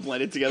year's all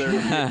blended together.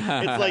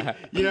 It's like,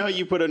 how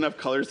you put enough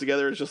colors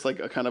together, it's just like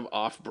a kind of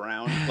off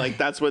brown. Like,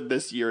 that's what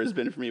this year has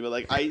been for me. But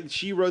like,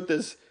 she wrote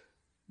this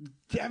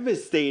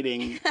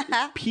devastating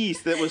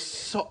piece that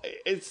was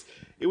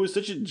it was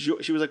such a joy.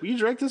 She was like, will you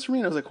direct this for me?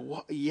 And I was like,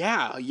 well,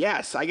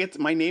 yes,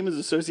 my name is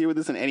associated with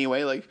this in any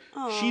way. Like,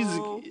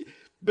 aww.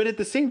 But at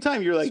the same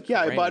time, you're like,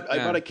 I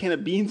bought a can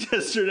of beans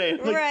yesterday.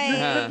 I'm like,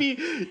 right.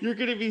 You're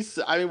gonna be.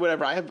 I mean,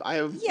 whatever. I have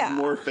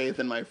more faith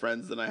in my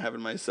friends than I have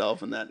in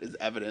myself, and that is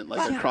evident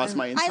across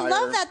my entire. I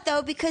love that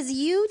though, because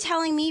you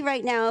telling me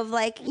right now of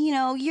like,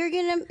 you're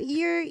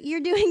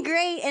doing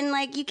great, and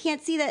like you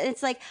can't see that.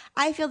 It's like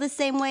I feel the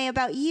same way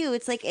about you.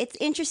 It's like it's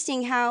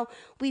interesting how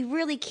we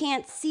really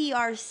can't see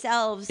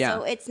ourselves. Yeah.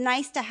 So it's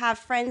nice to have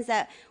friends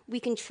that we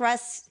can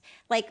trust.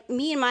 Like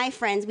me and my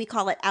friends, we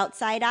call it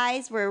outside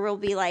eyes, where we'll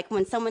be like,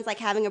 when someone's like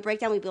having a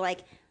breakdown, we'd be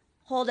like,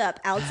 hold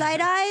up,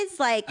 outside eyes?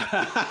 Like,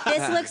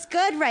 this looks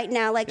good right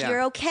now. Like,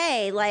 you're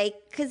okay. Like,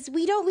 because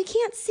we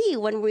can't see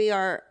when we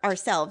are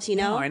ourselves,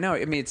 No, I know.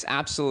 I mean, it's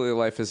absolutely,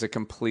 life is a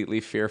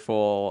completely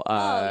fearful,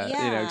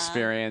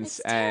 experience.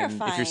 It's and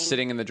terrifying. if you're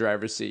sitting in the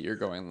driver's seat, you're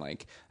going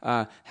like,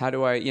 how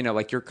do I,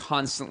 like you're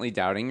constantly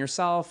doubting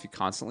yourself. You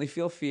constantly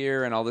feel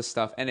fear and all this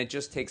stuff. And it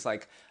just takes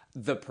like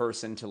the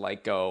person to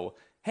like go,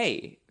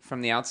 hey,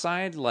 from the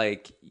outside,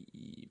 like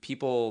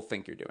people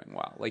think you're doing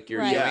well, like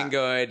you're doing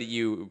good.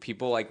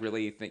 People like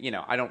really think,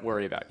 I don't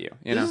worry about you.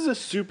 This is a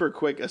super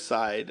quick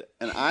aside,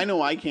 and I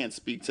know I can't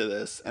speak to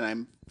this, and I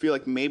feel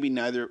like maybe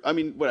neither. I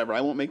mean, whatever.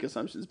 I won't make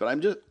assumptions, but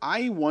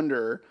I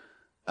wonder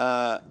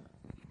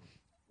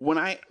when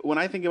I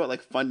think about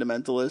like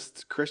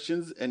fundamentalist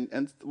Christians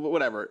and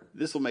whatever.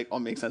 This will all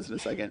make sense in a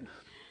second.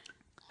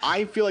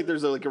 I feel like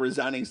there's a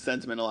resounding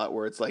sentiment a lot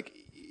where it's like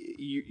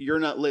you're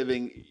not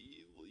living.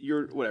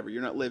 You're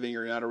not living,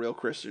 you're not a real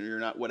Christian, you're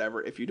not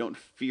whatever if you don't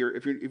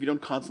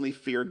constantly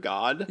fear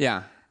God.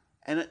 Yeah.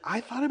 And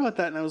I thought about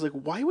that, and I was like,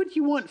 why would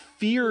you want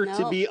fear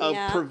to be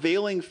a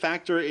prevailing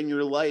factor in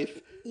your life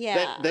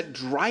that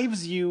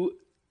drives you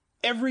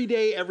every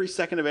day, every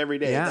second of every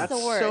day. Yeah. That's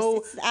It's the worst. so.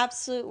 It's the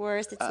absolute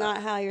worst. It's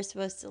not how you're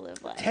supposed to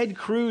live life. Ted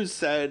Cruz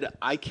said,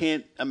 "I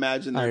can't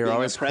imagine there you're being a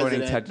always quoting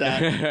president Ted.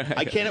 that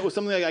I can't." It was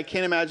something like, "I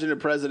can't imagine a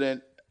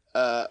president."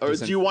 Or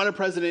do you want a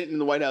president in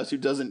the White House who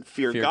doesn't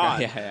fear God?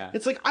 God. Yeah.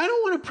 It's like, I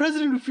don't want a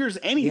president who fears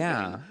anything.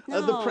 Yeah.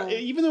 No.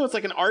 Even though it's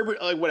like an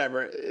like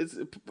whatever, it's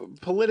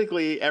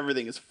politically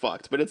everything is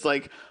fucked. But it's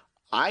like,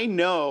 I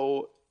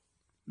know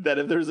that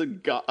if there's a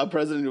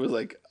president who was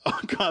like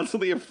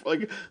constantly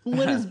like,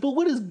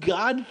 what does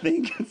God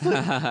think? It's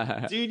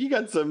like, dude, you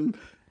got some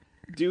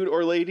dude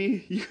or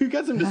lady, you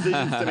got some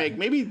decisions to make.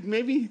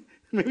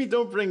 Maybe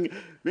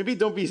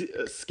don't be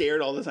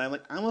scared all the time.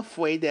 Like, I'm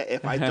afraid that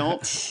if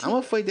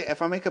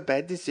I make a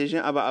bad decision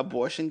about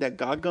abortion, that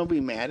God gonna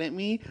be mad at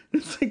me.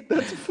 It's like,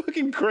 that's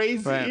fucking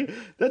crazy. Right.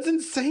 That's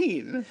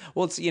insane.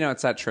 Well, it's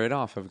it's that trade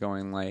off of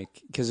going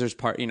like, because there's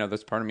part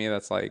of me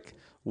that's like,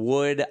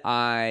 would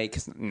I?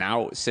 Because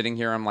now sitting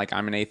here, I'm like,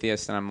 I'm an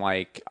atheist, and I'm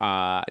like,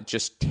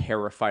 just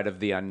terrified of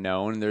the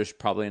unknown. There's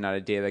probably not a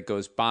day that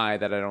goes by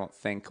that I don't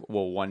think,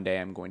 well, one day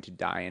I'm going to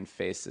die and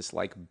face this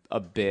like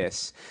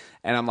abyss.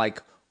 And I'm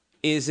like,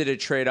 is it a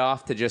trade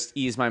off to just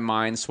ease my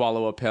mind,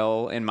 swallow a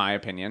pill? In my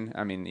opinion,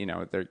 I mean,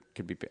 there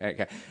could be,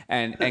 okay,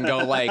 and go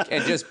like,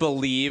 and just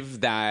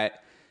believe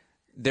that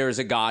there's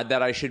a God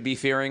that I should be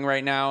fearing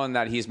right now, and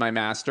that he's my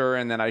master,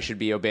 and that I should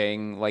be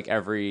obeying like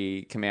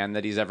every command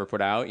that he's ever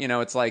put out.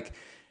 It's like,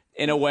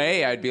 in a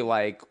way, I'd be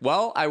like,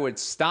 well, I would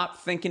stop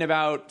thinking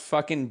about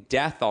fucking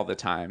death all the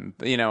time,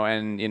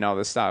 and all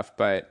this stuff.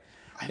 But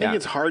I think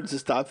it's hard to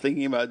stop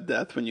thinking about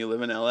death when you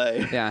live in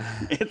LA. Yeah.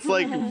 It's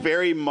like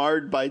very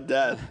marred by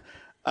death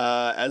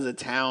as a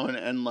town,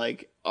 and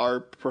like our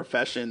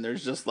profession,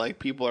 there's just like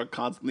people are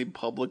constantly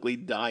publicly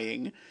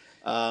dying,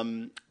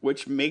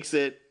 which makes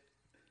it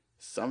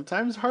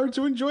sometimes hard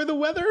to enjoy the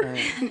weather.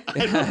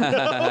 I don't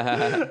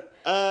know.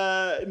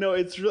 No,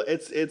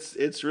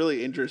 it's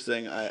really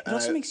interesting. It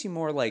also makes you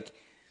more like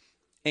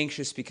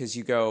anxious because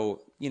you go,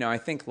 I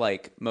think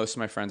like most of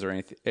my friends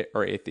are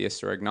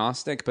atheists or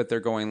agnostic, but they're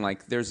going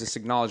like, there's this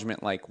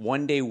acknowledgement like,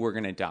 one day we're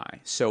gonna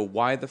die. So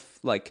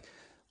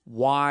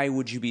why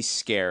would you be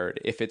scared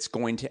if it's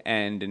going to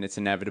end and it's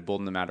inevitable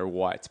no matter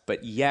what?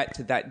 But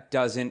yet that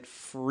doesn't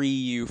free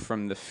you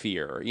from the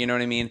fear. You know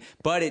what I mean?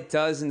 But it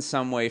does in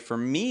some way. For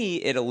me,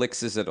 it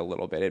elixirs it a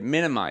little bit. It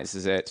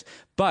minimizes it,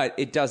 but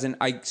it doesn't.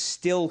 I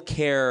still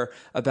care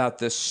about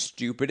the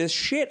stupidest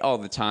shit all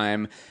the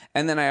time.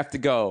 And then I have to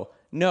go,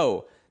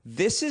 no,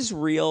 this is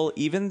real,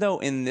 even though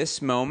in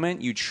this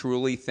moment you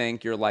truly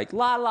think you're like,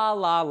 la, la,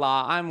 la,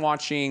 la, I'm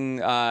watching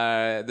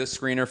the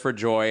screener for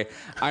joy.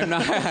 I'm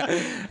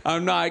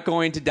not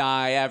going to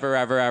die ever,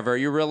 ever, ever.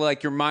 You're really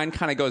like, your mind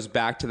kind of goes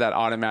back to that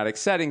automatic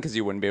setting because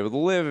you wouldn't be able to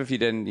live if you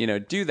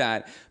didn't, do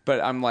that.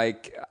 But I'm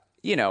like,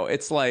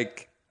 it's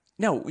like,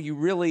 no, we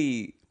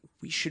really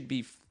should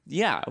be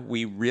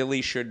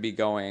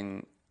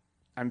going,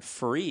 I'm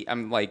free.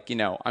 I'm like,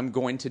 I'm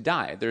going to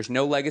die. There's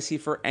no legacy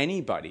for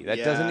anybody. That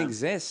doesn't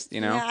exist,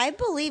 Yeah, I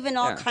believe in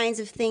all kinds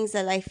of things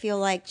that I feel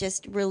like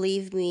just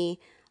relieve me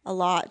a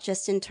lot,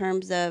 just in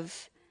terms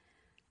of,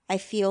 I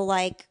feel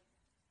like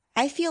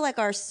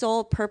our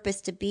sole purpose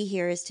to be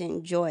here is to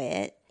enjoy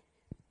it.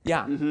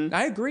 Yeah,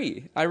 I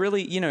agree. I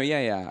really,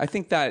 yeah. I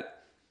think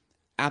that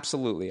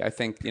absolutely. I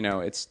think,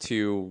 it's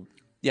to,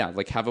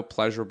 like have a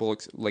pleasurable,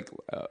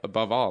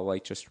 above all,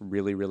 like just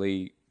really,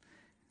 really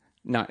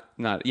not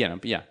yeah.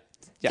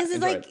 Because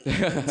it's like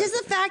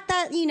just the fact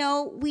that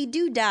we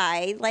do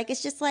die, like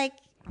it's just like,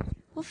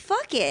 well,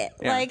 fuck it.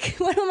 Yeah. Like,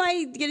 what am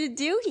I gonna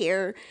do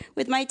here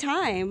with my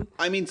time?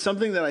 I mean,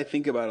 something that I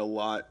think about a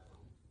lot,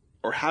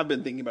 or have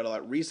been thinking about a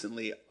lot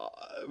recently,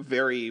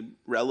 very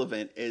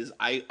relevant, is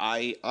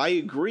I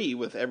agree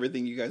with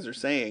everything you guys are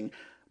saying,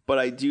 but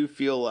I do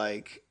feel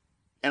like,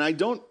 and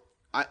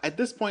at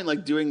this point,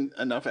 like doing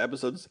enough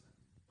episodes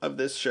of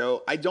this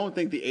show, I don't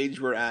think the age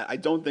we're at, I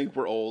don't think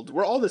we're old.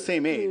 We're all the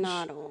same age.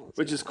 Not old.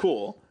 Which is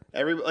cool.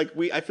 I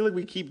feel like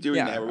we keep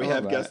doing that, where we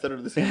have guests that are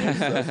the same age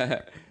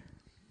as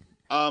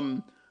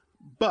us.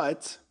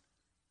 But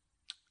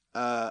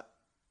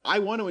I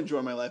want to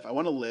enjoy my life. I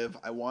want to live.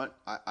 I want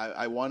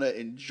to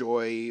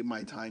enjoy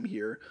my time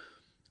here.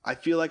 I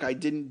feel like I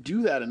didn't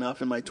do that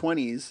enough in my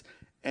 20s,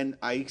 and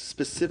I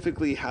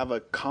specifically have a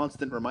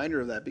constant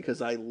reminder of that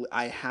because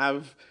I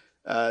have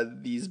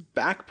these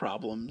back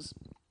problems.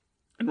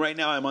 And right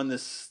now I'm on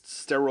this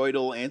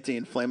steroidal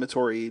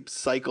anti-inflammatory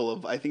cycle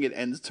of, I think it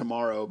ends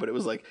tomorrow, but it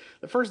was like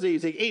the first day you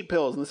take 8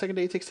 pills, and the second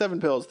day you take 7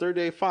 pills, third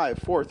day 5,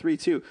 4, 3,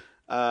 2.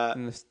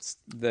 And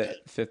the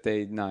fifth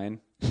day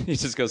 9. He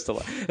just goes to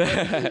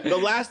the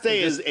last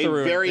day is a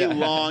very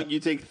long.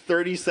 You take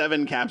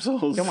 37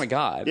 capsules. Oh my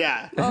god!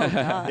 Yeah,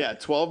 yeah,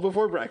 12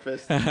 before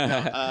breakfast. But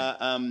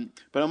I'm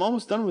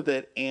almost done with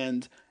it,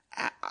 and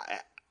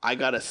I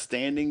got a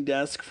standing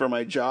desk for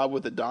my job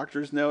with a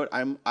doctor's note.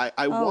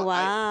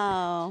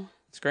 Wow.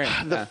 It's great.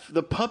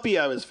 The puppy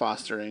I was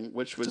fostering,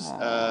 which was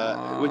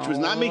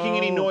not making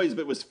any noise,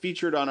 but was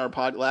featured on our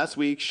pod last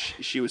week.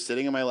 She was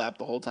sitting in my lap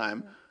the whole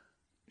time.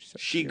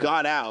 She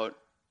got out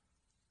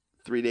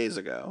 2 days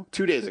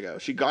ago.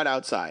 She got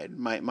outside.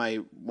 My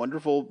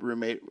wonderful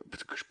roommate,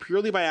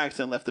 purely by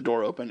accident, left the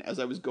door open. As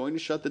I was going to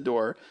shut the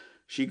door,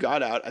 she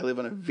got out. I live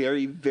on a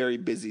very, very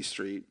busy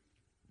street.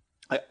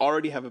 I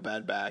already have a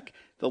bad back.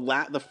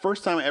 The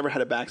first time I ever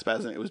had a back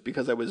spasm, it was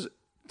because I was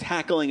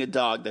tackling a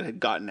dog that had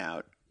gotten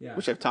out,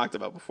 which I've talked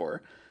about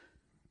before.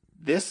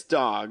 This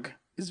dog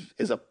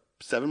is a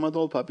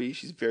 7-month-old puppy.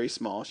 She's very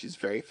small. She's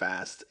very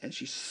fast. And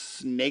she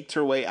snaked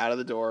her way out of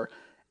the door.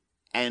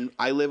 And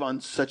I live on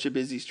such a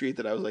busy street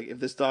that I was like, if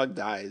this dog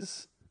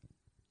dies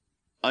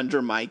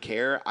under my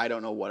care, I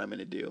don't know what I'm going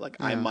to do. Like,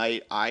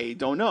 I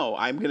don't know.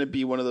 I'm going to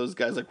be one of those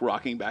guys like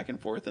rocking back and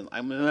forth. And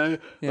I'm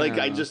like,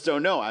 I just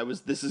don't know.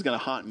 This is going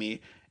to haunt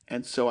me.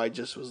 And so I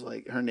just was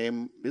like, her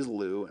name is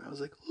Lou. And I was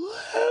like,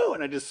 Lou.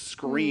 And I just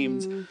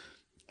screamed.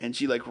 And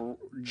she like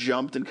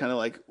jumped and kind of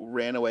like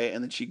ran away.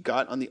 And then she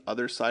got on the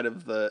other side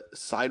of the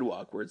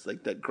sidewalk where it's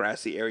like that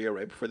grassy area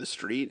right before the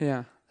street.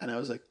 Yeah. And I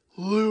was like,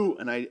 Lou.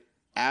 And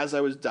as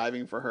I was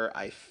diving for her,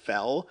 I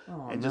fell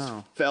just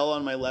fell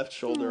on my left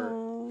shoulder,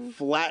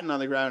 flattened on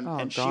the ground.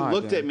 And she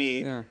looked at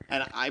me and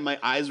my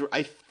eyes were,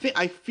 I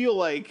feel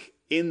like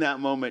in that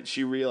moment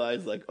she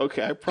realized like,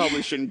 okay, I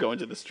probably shouldn't go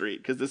into the street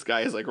because this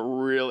guy is like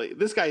really,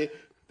 this guy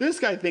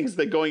thinks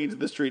that going into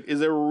the street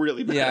is a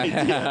really bad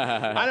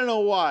idea. I don't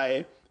know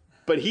why,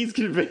 but he's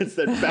convinced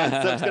that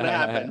bad stuff's going to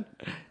happen.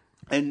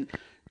 And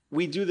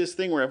we do this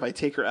thing where if I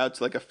take her out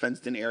to like a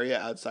fenced in area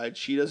outside,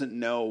 she doesn't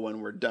know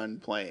when we're done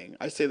playing.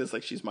 I say this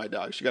like she's my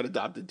dog. She got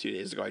adopted 2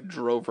 days ago. I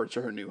drove her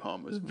to her new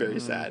home. It was very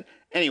sad.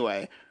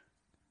 Anyway,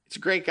 it's a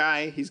great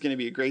guy. He's going to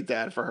be a great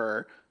dad for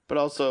her, but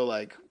also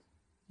like,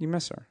 you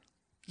miss her.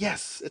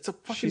 Yes, it's a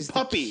fucking She's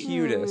puppy. The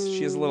cutest.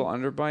 She has a little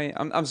underbite.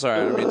 I'm sorry.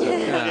 I don't mean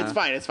to. It's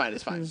fine. It's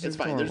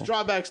fine. There's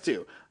drawbacks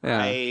too. Yeah.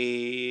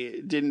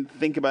 I didn't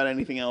think about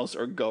anything else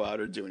or go out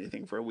or do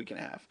anything for a week and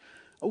a half.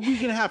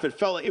 It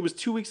felt like it was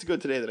 2 weeks ago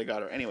today that I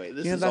got her. Anyway,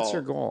 that's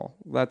your goal.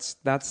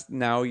 That's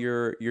now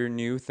your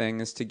new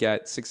thing is to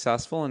get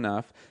successful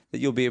enough that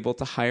you'll be able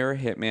to hire a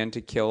hitman to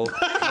kill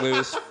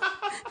Lou's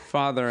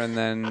father and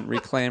then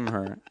reclaim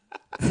her.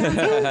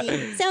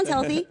 Sounds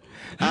healthy.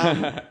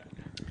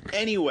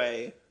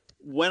 Anyway,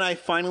 when I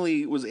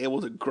finally was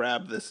able to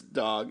grab this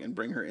dog and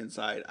bring her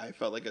inside, I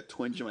felt like a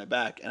twinge in my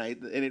back. And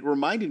it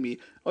reminded me,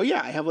 oh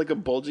yeah, I have like a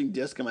bulging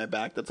disc in my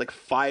back that's like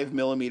 5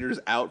 millimeters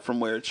out from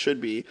where it should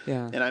be.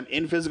 Yeah. And I'm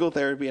in physical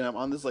therapy and I'm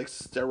on this like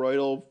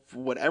steroidal,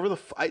 whatever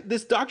this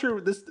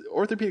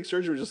orthopedic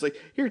surgeon was just like,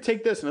 here,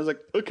 take this. And I was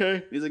like, okay.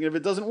 And he's like, if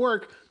it doesn't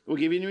work, we'll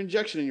give you a new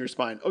injection in your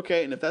spine.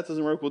 Okay. And if that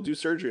doesn't work, we'll do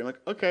surgery. I'm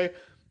like, okay.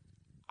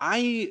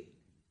 I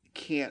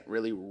can't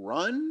really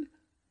run.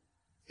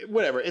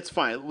 Whatever, it's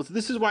fine.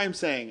 This is why I'm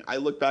saying I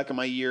look back on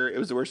my year. It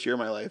was the worst year of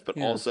my life, but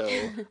also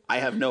I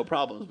have no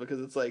problems because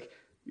it's like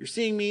you're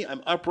seeing me.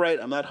 I'm upright.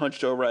 I'm not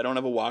hunched over. I don't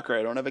have a walker.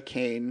 I don't have a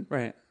cane.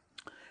 Right.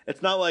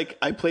 It's not like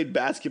I played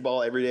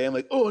basketball every day. I'm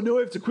like, oh no,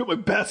 I have to quit my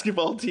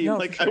basketball team. No,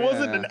 like I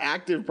wasn't an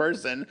active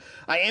person.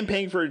 I am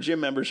paying for a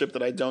gym membership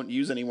that I don't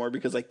use anymore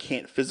because I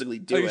can't physically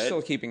do it. You're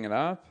still keeping it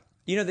up?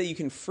 You know that you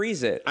can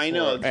freeze it. I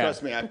know.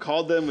 Trust me. I've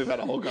called them. We've had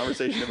a whole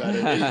conversation about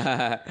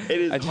it. It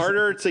is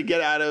harder to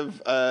get out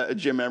of a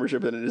gym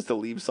membership than it is to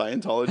leave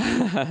Scientology.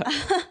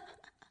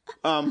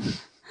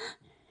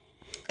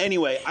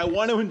 Anyway, I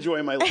want to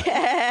enjoy my life.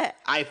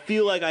 I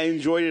feel like I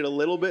enjoyed it a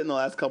little bit in the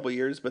last couple of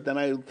years, but then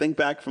I think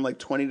back from like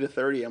 20 to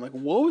 30. I'm like,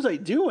 what was I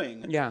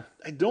doing? Yeah.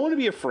 I don't want to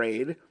be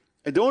afraid.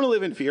 I don't want to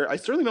live in fear. I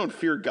certainly don't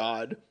fear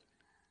God,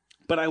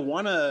 but I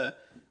want to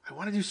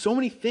do so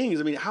many things.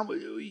 I mean,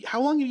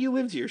 how long have you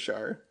lived here,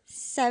 Shar?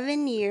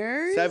 7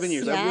 years. 7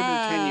 years. Yeah. I've lived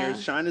here 10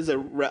 years. Sean is a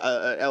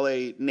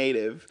LA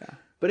native. Yeah.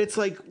 But it's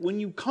like when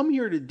you come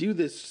here to do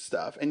this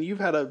stuff, and you've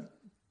had a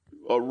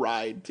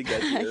ride to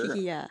get here.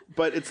 Yeah.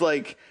 But it's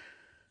like,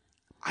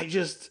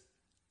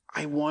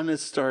 I want to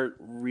start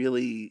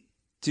really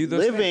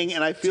living. Things.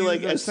 And I feel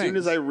like as soon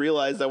as I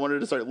realized I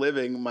wanted to start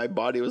living, my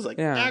body was like,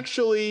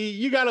 actually,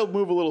 you got to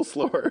move a little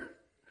slower.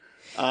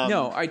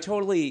 No, I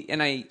totally,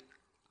 and I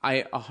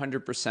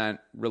 100%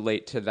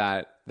 relate to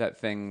that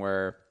thing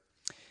where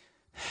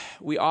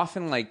we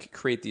often like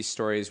create these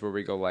stories where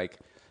we go like,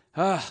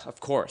 of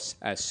course,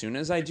 as soon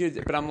as I do,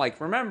 but I'm like,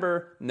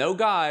 remember, no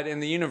God in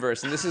the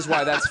universe. And this is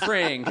why that's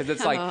freeing. Because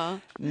it's like,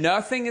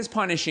 nothing is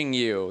punishing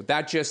you.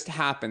 That just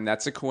happened.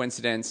 That's a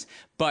coincidence.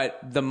 But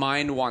the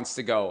mind wants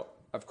to go,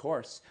 of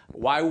course.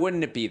 Why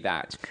wouldn't it be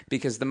that?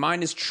 Because the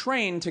mind is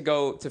trained to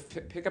go to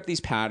pick up these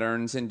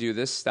patterns and do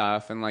this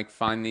stuff and like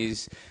find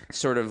these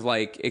sort of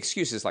like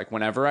excuses. Like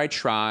whenever I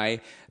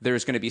try,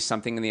 there's going to be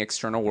something in the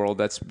external world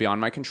that's beyond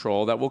my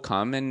control that will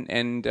come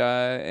and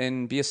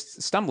be a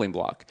stumbling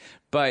block.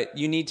 But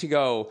you need to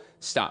go,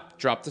 stop,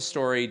 drop the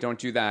story, don't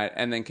do that,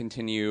 and then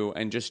continue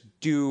and just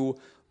do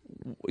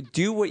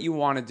what you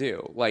want to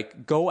do.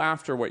 Like, go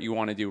after what you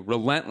want to do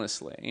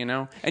relentlessly, you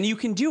know? And you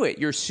can do it.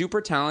 You're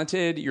super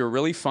talented. You're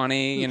really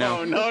funny, you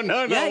know?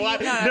 No.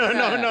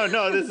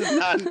 This is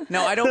not.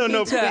 No, I don't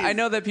mean to. Please. I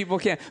know that people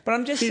can't. But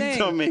I'm just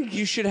saying,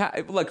 you should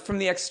have, look, from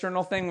the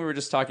external thing, we were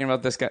just talking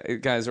about this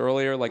guys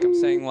earlier. Like, I'm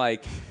saying,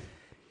 like,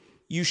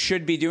 you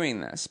should be doing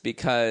this,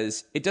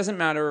 because it doesn't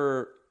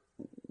matter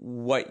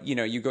what,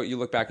 you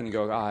look back and you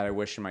go, God, I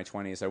wish in my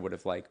 20s I would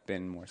have like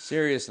been more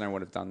serious and I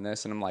would have done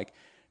this. And I'm like,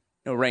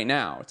 no, right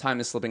now, time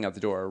is slipping out the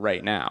door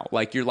right now.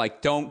 Like, you're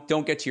like, don't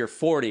get to your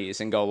 40s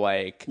and go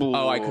like,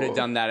 oh, I could have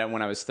done that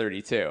when I was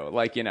 32.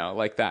 Like,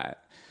 like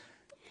that.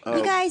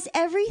 You guys,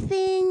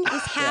 everything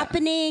is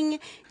happening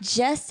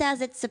just as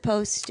it's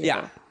supposed to.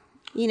 Yeah.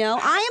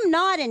 I am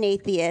not an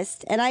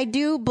atheist, and I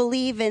do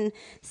believe in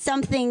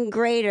something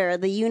greater,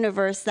 the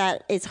universe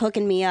that is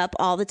hooking me up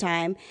all the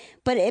time.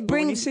 But it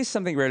brings. When you say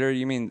something greater,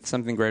 you mean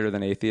something greater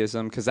than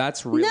atheism? Because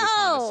that's really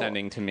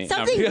condescending to me.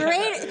 Something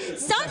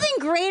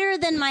greater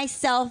than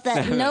myself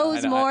that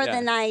knows more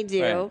than I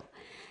do. Right.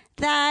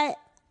 That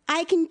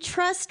I can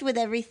trust with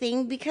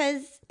everything,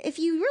 because if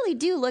you really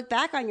do look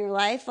back on your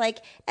life, like,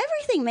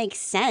 everything makes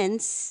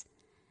sense.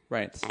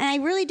 Right. And I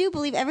really do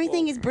believe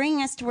everything is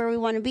bringing us to where we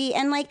want to be.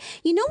 And, like,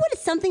 you know what?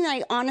 It's something that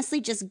I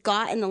honestly just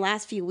got in the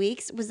last few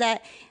weeks was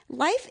that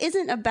life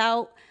isn't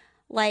about,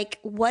 like,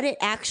 what it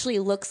actually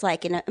looks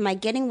like. And am I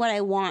getting what I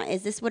want?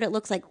 Is this what it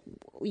looks like?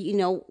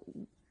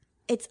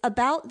 It's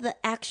about the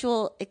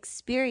actual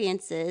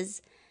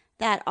experiences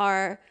that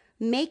are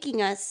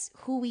making us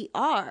who we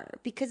are.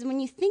 Because when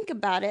you think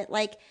about it,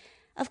 like,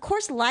 of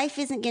course, life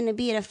isn't going to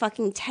be at a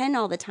fucking 10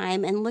 all the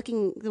time and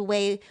looking the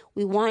way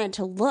we want it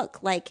to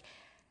look. Like,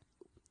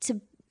 to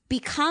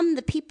become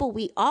the people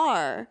we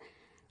are,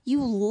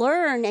 you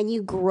learn and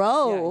you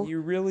grow. Yeah, you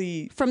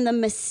really from the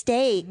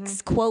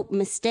mistakes, quote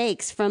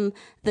mistakes, from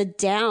the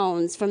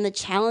downs, from the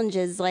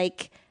challenges.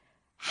 Like,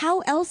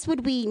 how else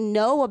would we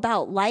know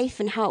about life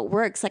and how it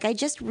works? Like, I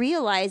just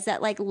realized that,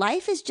 like,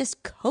 life is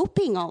just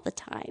coping all the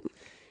time.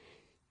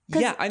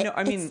 Yeah, I know.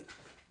 I mean,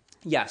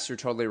 yes, you're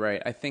totally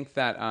right. I think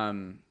that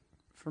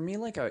for me,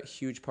 like, a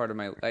huge part of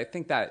I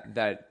think that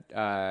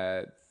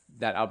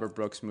Albert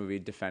Brooks movie,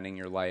 Defending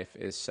Your Life,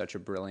 is such a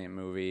brilliant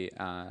movie.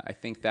 I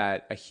think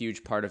that a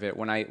huge part of it,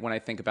 when I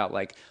think about,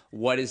 like,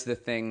 what is the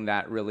thing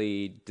that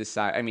really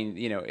decide. I mean,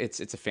 it's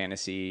a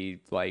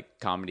fantasy, like,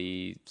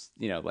 comedy,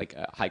 like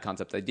a high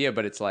concept idea,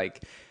 but it's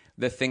like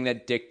the thing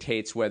that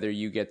dictates whether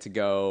you get to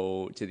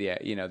go to the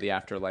the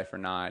afterlife or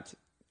not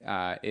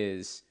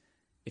is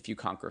if you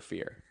conquer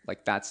fear.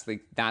 Like, that's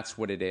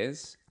what it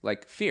is.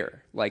 Like,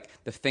 fear. Like,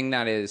 the thing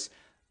that is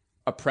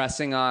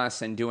oppressing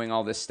us and doing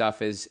all this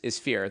stuff is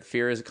fear.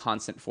 Fear is a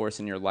constant force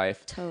in your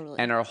life. Totally.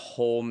 And our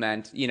whole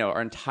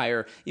our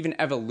entire, even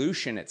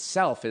evolution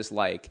itself is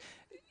like,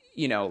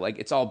 like,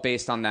 it's all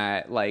based on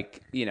that,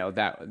 like,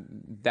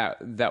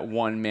 that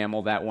one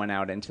mammal that went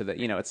out into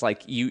the, it's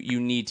like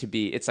you need to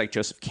be, it's like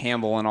Joseph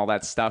Campbell and all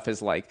that stuff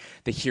is like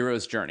the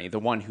hero's journey, the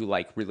one who,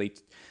 like, really,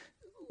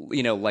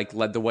 like,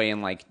 led the way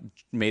and, like,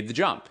 made the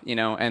jump,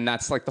 and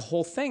that's, like, the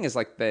whole thing is,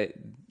 like, that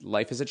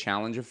life is a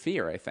challenge of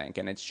fear, I think.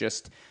 And it's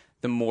just,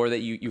 the more that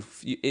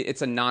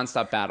it's a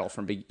nonstop battle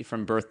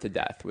from birth to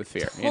death with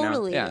fear.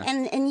 Totally. Yeah.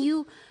 And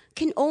you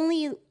can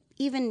only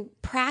even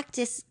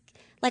practice,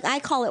 like, I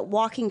call it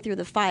walking through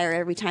the fire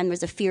every time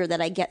there's a fear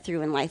that I get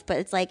through in life. But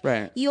it's like,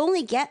 You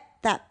only get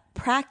that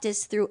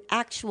practice through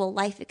actual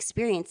life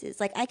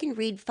experiences. Like, I can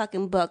read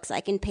fucking books,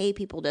 I can pay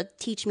people to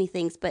teach me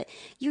things, but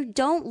you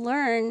don't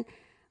learn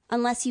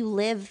unless you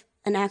live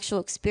an actual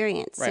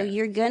experience. Right. So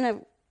you're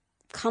gonna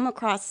come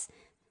across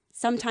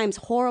sometimes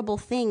horrible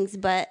things,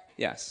 but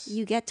yes,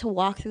 you get to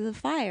walk through the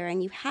fire,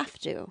 and you have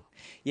to.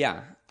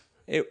 Yeah.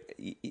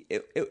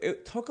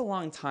 It took a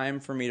long time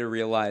for me to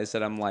realize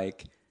that I'm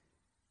like,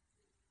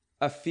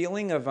 a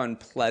feeling of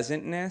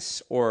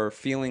unpleasantness or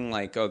feeling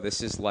like, oh, this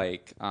is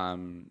like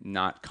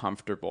not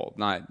comfortable,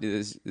 not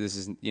this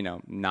is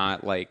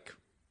not like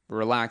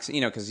relaxing,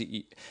 because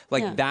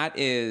that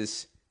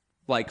is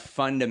like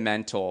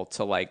fundamental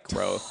to, like,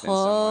 growth.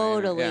 Totally.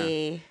 In some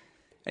way. Yeah.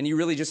 And you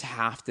really just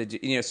have to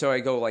do, so I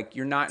go, like,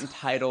 you're not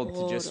entitled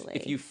to just,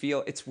 if you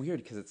feel, it's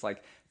weird because it's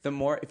like,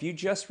 if you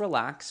just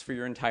relax for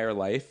your entire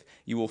life,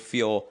 you will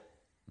feel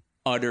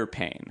utter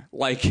pain.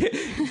 Like,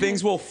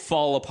 things will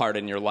fall apart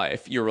in your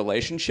life. Your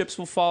relationships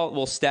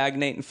will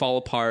stagnate and fall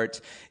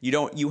apart.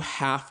 You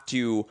have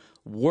to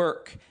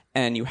work,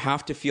 and you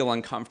have to feel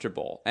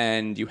uncomfortable,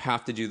 and you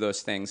have to do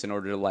those things in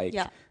order to, like,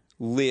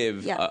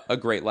 live a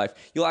great life.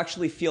 You'll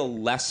actually feel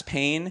less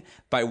pain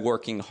by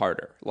working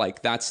harder.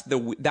 Like, that's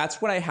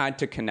what I had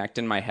to connect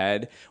in my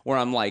head, where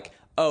I'm like,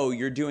 oh,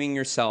 you're doing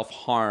yourself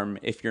harm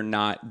if you're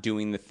not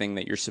doing the thing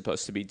that you're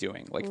supposed to be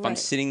doing. Like, if I'm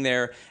sitting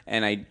there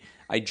and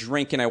I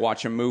drink and I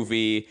watch a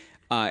movie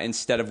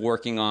instead of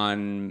working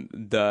on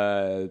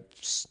the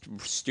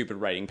stupid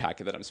writing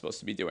packet that I'm supposed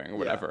to be doing or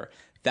whatever,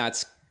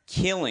 that's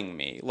killing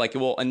me. Like, it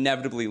will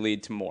inevitably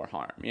lead to more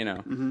harm,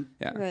 Mm-hmm.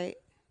 Yeah. Right.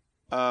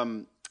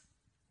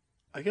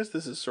 I guess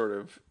this is sort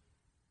of,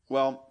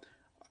 well,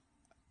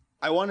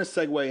 I want to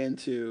segue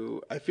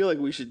into, I feel like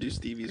we should do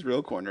Stevie's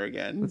Real Corner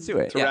again. Let's do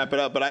it. To wrap it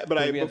up. But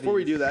before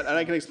we do that, and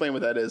I can explain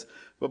what that is,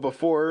 but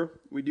before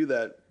we do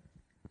that,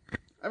 I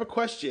have a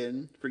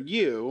question for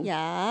you.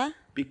 Yeah.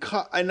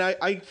 Because, and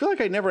I feel like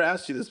I never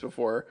asked you this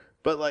before,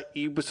 but like,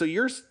 so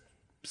you're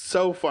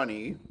so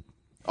funny,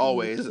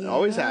 always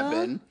have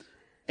been,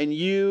 and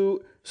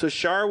you So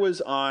Shar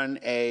was on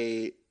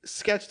a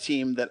sketch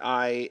team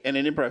and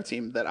an improv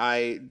team that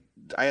I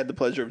had the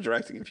pleasure of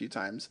directing a few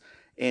times,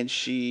 and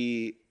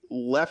she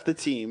left the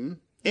team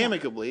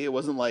amicably. It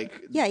wasn't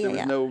like there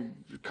was no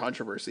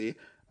controversy.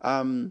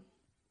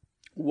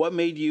 What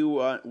made you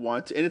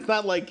want to, and it's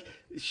not like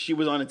she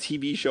was on a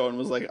TV show and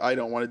was like, I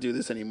don't want to do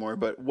this anymore,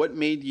 but what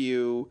made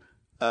you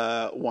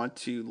want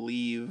to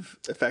leave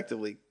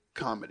effectively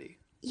comedy?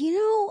 You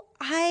know,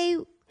 I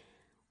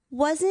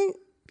wasn't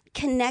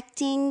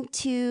connecting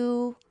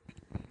to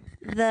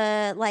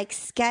the like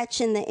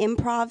sketch and the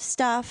improv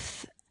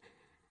stuff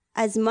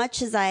as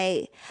much as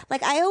I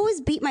always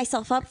beat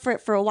myself up for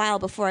it for a while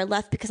before I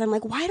left, because I'm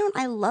like, why don't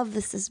I love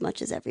this as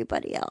much as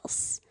everybody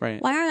else?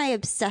 Right. Why aren't I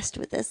obsessed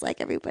with this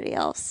like everybody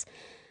else?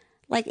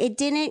 Like, it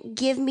didn't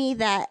give me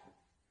that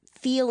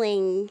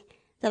feeling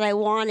that I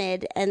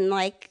wanted. And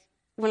like,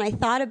 when I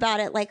thought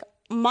about it, like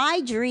my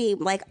dream,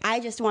 like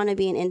I just want to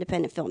be an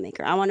independent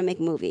filmmaker. I want to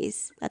make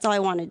movies. That's all I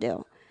want to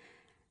do.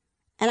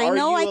 And I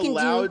know I can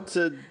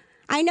do.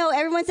 I know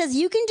everyone says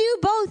you can do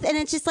both, and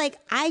it's just like,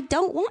 I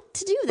don't want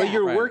to do that. But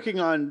you're working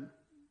on,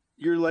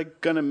 you're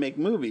like gonna make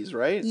movies,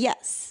 right?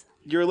 Yes.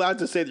 You're allowed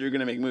to say that you're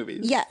gonna make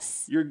movies.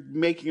 Yes. You're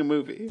making a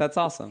movie. That's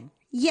awesome.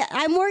 Yeah,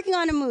 I'm working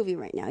on a movie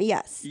right now.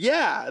 Yes.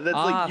 Yeah, that's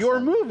like your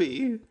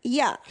movie.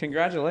 Yeah.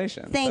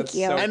 Congratulations. Thank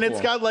you. So And cool.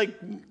 it's got like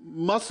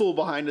muscle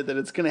behind it that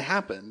it's gonna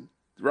happen,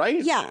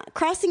 right? Yeah,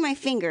 crossing my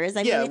fingers.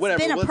 I mean, it's whatever.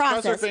 been a Let's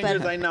process, cross our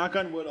fingers. but I knock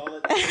on wood all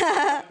the time.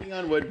 Knocking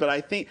on wood, but I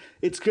think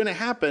it's gonna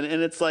happen,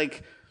 and it's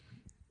like,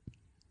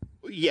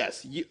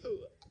 yes.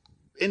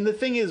 And the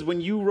thing is,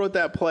 when you wrote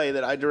that play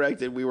that I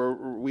directed, we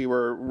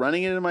were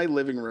running it in my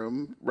living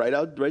room, right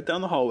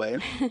down the hallway,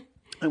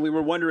 and we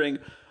were wondering,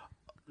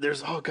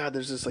 there's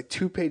this like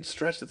 2-page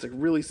stretch that's like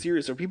really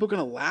serious. Are people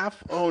gonna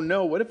laugh? Oh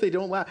no! What if they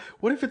don't laugh?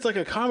 What if it's like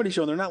a comedy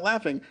show and they're not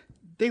laughing?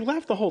 They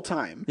laugh the whole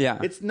time. Yeah.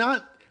 It's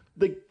not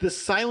the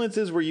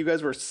silences where you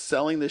guys were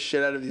selling the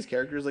shit out of these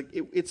characters. Like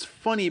it's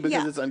funny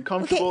because it's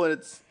uncomfortable and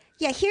it's.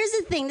 Yeah, here's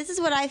the thing. This is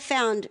what I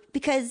found,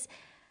 because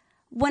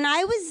when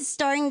I was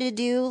starting to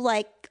do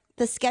like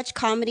the sketch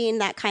comedy and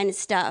that kind of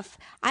stuff,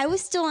 I was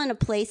still in a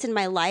place in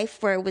my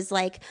life where it was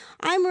like,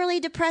 I'm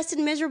really depressed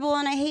and miserable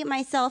and I hate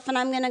myself and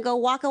I'm going to go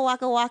waka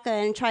waka waka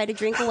and try to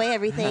drink away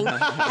everything.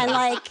 and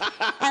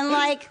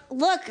like,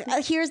 look,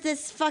 here's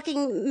this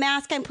fucking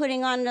mask I'm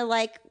putting on to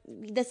like,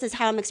 this is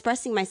how I'm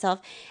expressing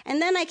myself.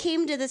 And then I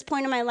came to this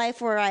point in my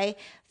life where I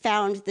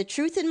found the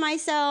truth in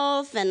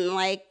myself and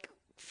like,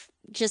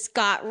 just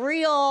got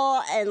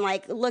real and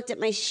like looked at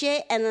my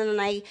shit, and then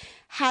I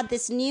had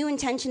this new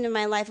intention in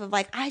my life of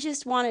like, I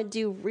just want to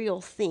do real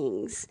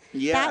things.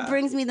 Yeah. That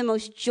brings me the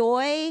most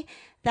joy.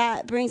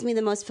 That brings me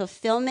the most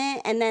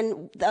fulfillment. And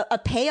then a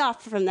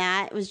payoff from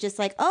that was just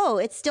like, oh,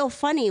 it's still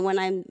funny when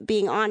I'm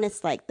being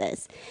honest like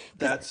this.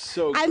 That's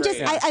so I'm great.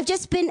 just I've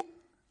just been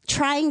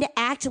trying to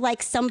act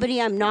like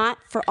somebody I'm not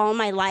for all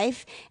my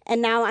life,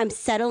 and now I'm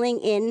settling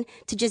in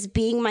to just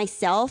being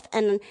myself.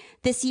 And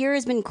this year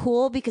has been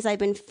cool because I've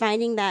been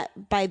finding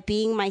that by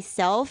being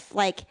myself,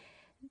 like,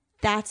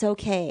 that's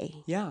okay.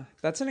 Yeah,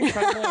 that's an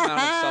incredible amount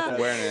of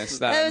self-awareness.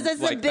 That's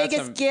the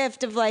biggest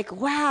gift of like,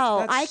 wow,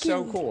 That's I can.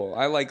 so cool.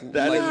 I like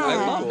That is I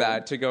really love cool.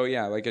 that to go.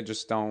 Yeah, like I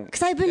just don't.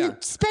 Because I've been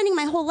spending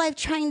my whole life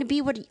trying to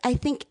be what I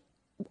think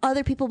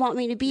other people want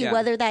me to be, Yeah.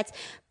 whether that's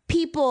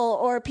people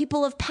or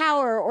people of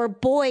power or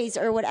boys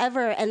or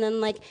whatever. And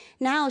then like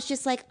now it's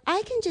just like,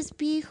 I can just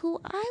be who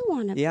I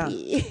want to Yeah.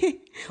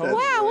 be. That's Wow,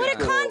 what a really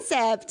cool.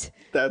 concept.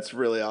 That's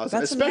really awesome.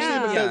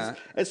 That's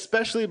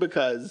Especially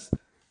because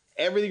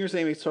everything you're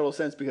saying makes total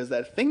sense, because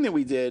that thing that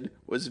we did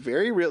was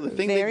very real. The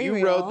thing Very that you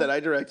real. wrote that I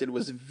directed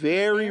was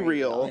very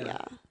real, Yeah.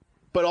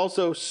 but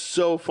also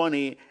so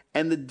funny.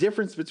 And the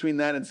difference between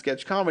that and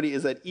sketch comedy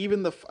is that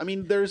even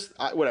there's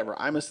whatever.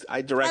 I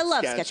direct. I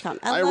love sketch. sketch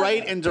comedy. I love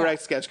write it. and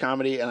direct sketch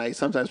comedy, and I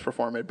sometimes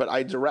perform it. But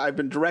I've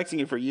been directing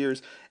it for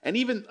years, and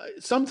even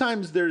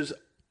sometimes there's.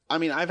 I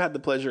mean, I've had the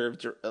pleasure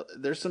of.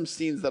 There's some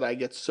scenes that I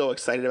get so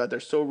excited about. They're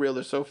so real.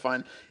 They're so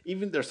fun.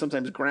 Even they're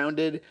sometimes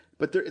grounded,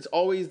 but it's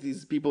always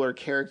these people are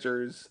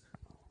characters.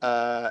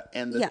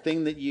 And the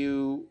thing that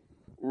you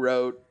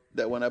wrote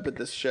that went up at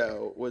this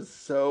show was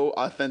so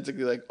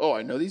authentically like, oh,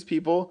 I know these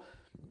people.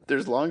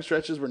 There's long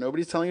stretches where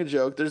nobody's telling a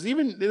joke. There's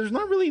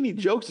not really any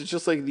jokes. It's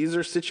just like these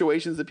are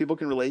situations that people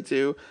can relate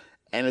to,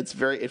 and it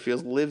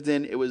feels lived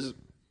in. It was,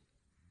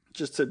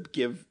 just to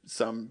give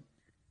some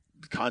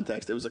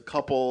context, it was a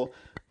couple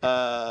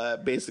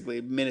basically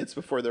minutes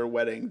before their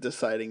wedding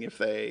deciding if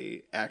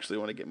they actually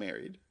want to get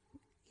married.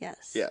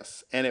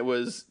 Yes. And it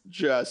was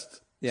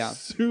just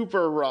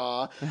super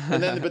raw.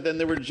 And then but then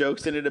there were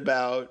jokes in it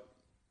about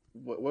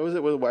what was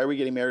it? Why are we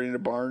getting married in a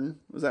barn?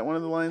 Was that one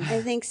of the lines?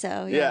 I think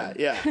so. Yeah.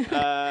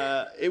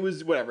 Yeah. It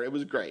was whatever. It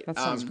was great. That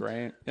sounds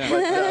great. Yeah.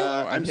 But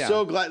I'm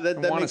so glad that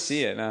I want to makes,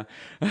 see it now.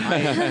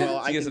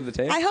 I Give us the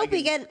tape. I hope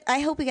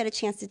we get a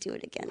chance to do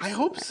it again. I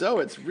hope so.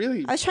 It's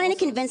really. I was trying to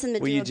convince him to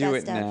Will do you a do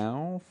best it of.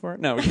 now? For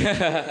no.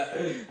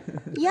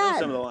 Yeah.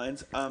 some of the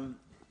lines.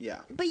 Yeah.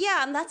 But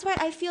yeah, and that's why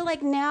I feel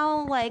like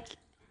now, like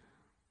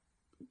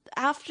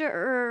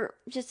after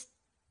just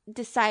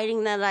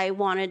deciding that I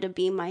wanted to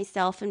be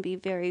myself and be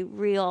very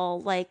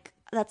real. Like,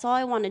 that's all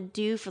I want to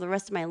do for the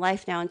rest of my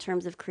life now in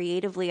terms of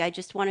creatively. I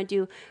just want to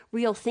do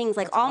real things.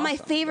 Like, all my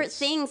favorite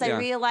things I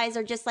realize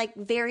are just like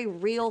very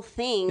real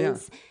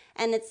things. Yeah.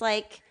 And it's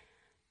like,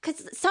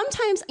 because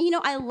sometimes, you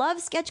know, I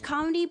love sketch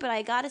comedy, but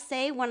I gotta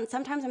say, when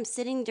sometimes I'm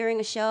sitting during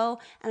a show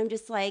and I'm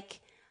just like,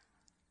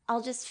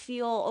 I'll just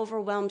feel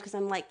overwhelmed because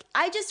I'm like,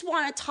 I just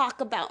want to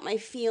talk about my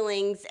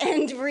feelings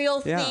and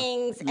real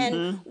things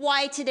and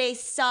why today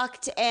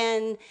sucked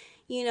and,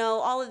 you know,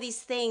 all of these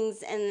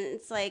things. And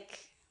it's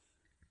like...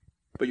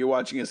 But you're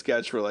watching a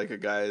sketch where, like, a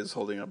guy is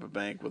holding up a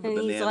bank with a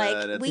banana. He's like,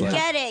 and it's we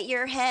get it.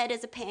 Your head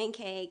is a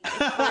pancake.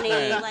 It's funny.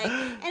 Like,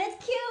 and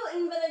it's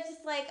cute. But it's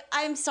just like,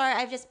 I'm sorry.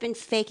 I've just been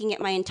faking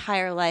it my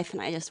entire life,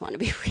 and I just want to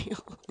be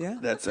real. Yeah.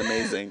 That's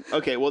amazing.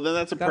 Okay, well, then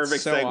that's a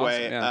perfect segue.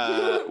 Awesome.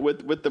 Yeah.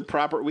 With the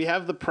proper... We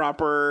have the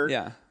proper...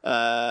 Yeah.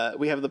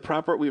 We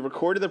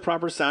recorded the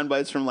proper sound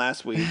bites from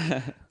last week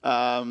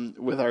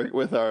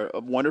with our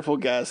wonderful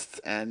guest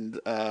and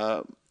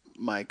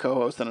my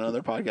co-host on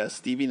another podcast,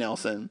 Stevie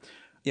Nelson.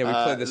 Yeah, we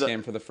played this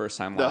game for the first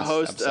time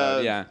last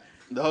episode.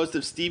 The host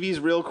of Stevie's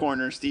Real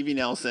Corner, Stevie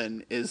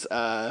Nelson, is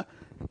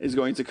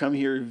going to come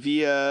here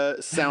via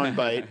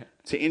soundbite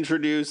to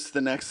introduce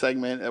the next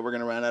segment that we're going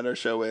to round out our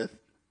show with.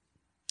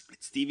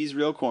 It's Stevie's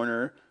Real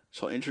Corner.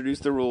 She'll introduce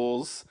the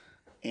rules,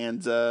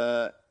 and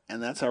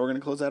that's how we're going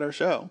to close out our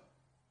show.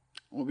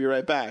 We'll be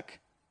right back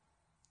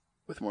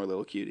with more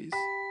Little Cuties.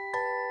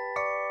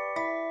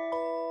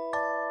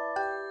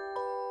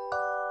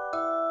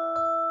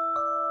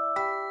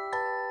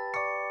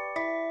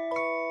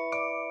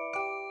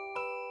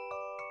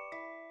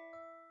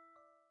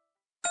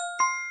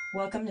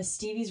 Welcome to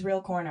Stevie's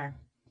Real Corner,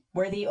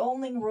 where the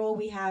only rule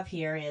we have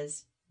here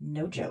is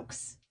no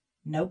jokes,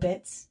 no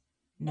bits,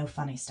 no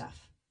funny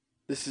stuff.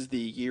 This is the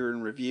year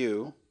in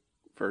review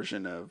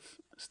version of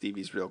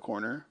Stevie's Real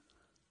Corner,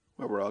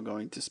 where we're all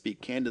going to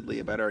speak candidly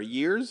about our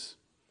years,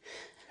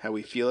 how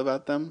we feel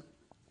about them.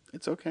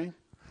 It's okay.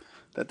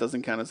 That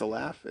doesn't count as a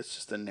laugh. It's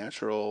just a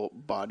natural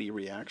body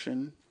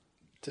reaction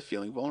to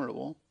feeling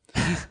vulnerable.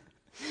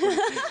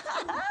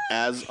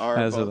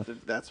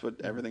 That's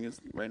what everything is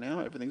right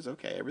now. Everything's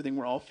okay. Everything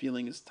we're all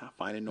feeling is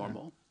fine and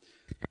normal.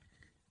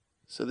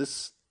 So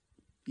this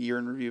year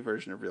in review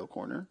version of Real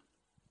Corner,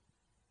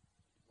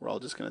 we're all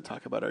just going to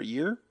talk about our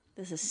year.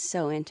 This is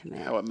so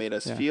intimate. How it made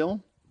us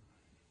feel.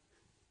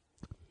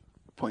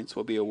 Points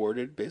will be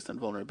awarded based on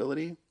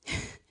vulnerability.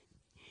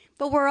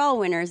 But we're all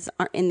winners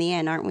in the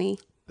end, aren't we?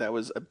 That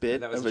was a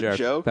bit of a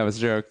joke. That was a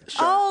joke.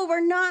 Oh,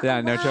 we're not.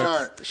 Yeah, no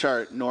joke.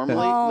 Shart,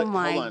 normally. Oh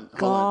my God.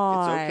 Hold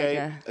on. It's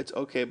okay. It's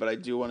okay, but I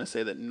do want to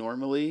say that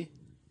normally,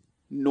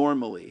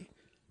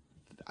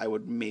 I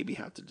would maybe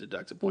have to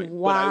deduct a point.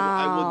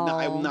 Wow. But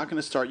I'm not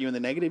going to start you in the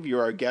negative.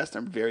 You're our guest.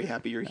 I'm very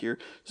happy you're here.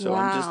 So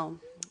wow.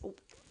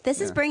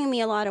 This is bringing me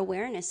a lot of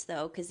awareness,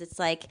 though, because it's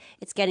like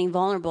it's getting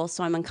vulnerable,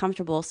 so I'm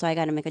uncomfortable, so I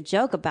got to make a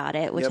joke about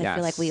it, which I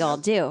feel like we all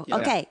do.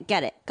 Yep. Okay,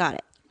 get it. Got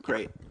it.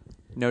 Great.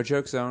 No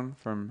joke zone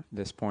from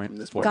this point. From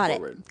this point Got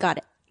forward. it. Got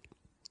it.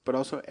 But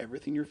also,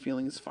 everything you're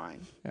feeling is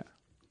fine. Yeah.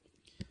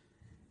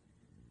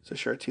 So,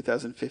 sure,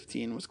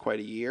 2015 was quite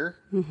a year.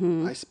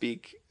 Mm-hmm. I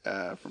speak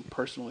from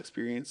personal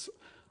experience.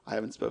 I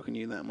haven't spoken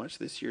to you that much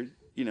this year.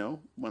 You know,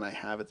 when I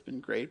have, it's been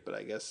great. But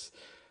I guess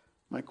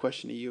my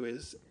question to you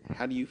is,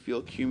 how do you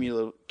feel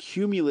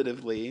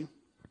cumulatively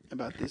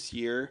about this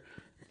year?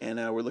 And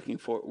we're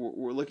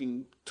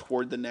looking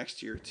toward the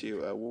next year too.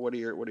 What are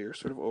your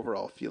sort of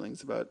overall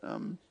feelings about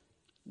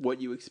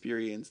what you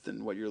experienced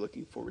and what you're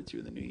looking forward to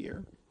in the new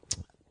year?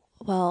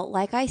 Well,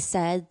 like I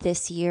said,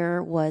 this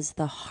year was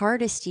the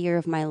hardest year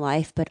of my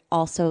life, but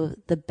also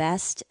the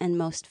best and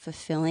most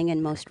fulfilling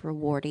and most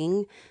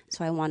rewarding.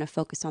 So I want to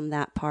focus on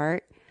that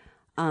part.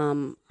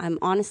 I'm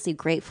honestly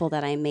grateful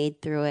that I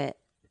made through it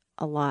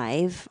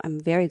alive. I'm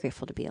very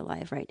grateful to be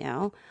alive right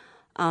now.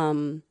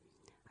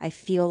 I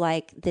feel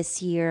like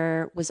this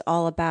year was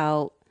all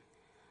about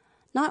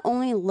not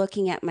only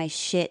looking at my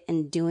shit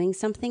and doing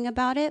something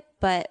about it,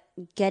 but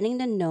getting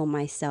to know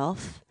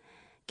myself,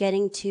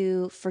 getting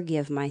to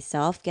forgive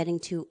myself, getting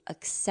to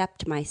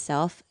accept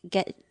myself.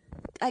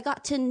 I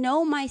got to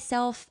know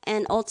myself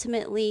and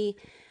ultimately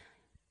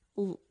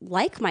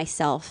like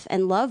myself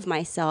and love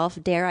myself.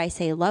 Dare I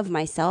say love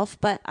myself?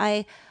 But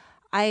I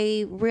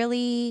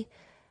really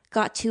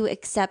got to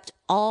accept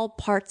all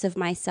parts of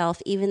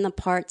myself, even the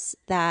parts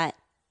that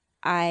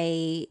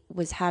I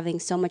was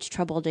having so much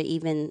trouble to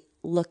even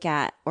look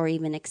at or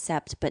even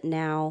accept. But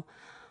now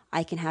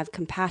I can have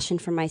compassion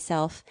for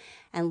myself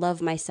and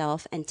love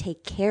myself and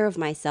take care of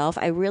myself.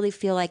 I really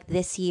feel like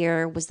this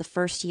year was the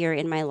first year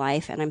in my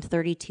life, and I'm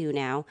 32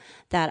 now,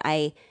 that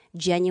I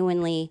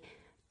genuinely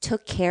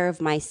took care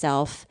of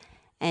myself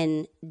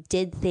and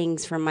did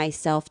things for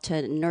myself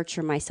to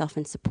nurture myself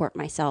and support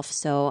myself.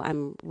 So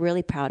I'm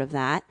really proud of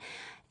that.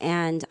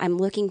 And I'm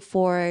looking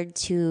forward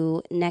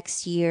to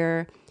next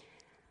year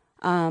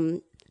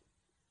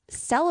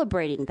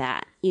celebrating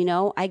that. You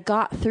know, I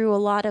got through a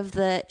lot of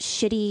the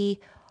shitty,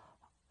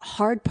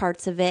 hard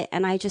parts of it,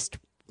 and I just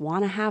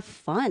want to have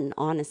fun,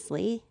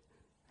 honestly.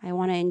 I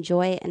want to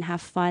enjoy it and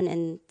have fun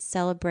and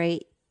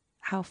celebrate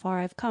how far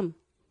I've come.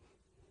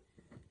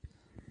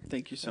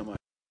 Thank you so much.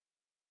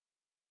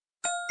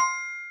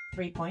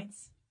 3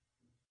 points.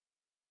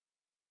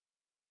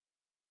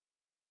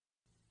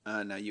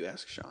 Now you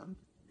ask Sean.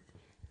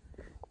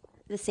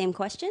 The same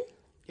question?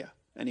 Yeah,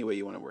 any way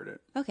you want to word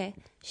it. Okay.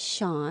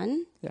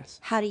 Sean, Yes.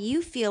 how do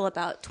you feel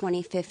about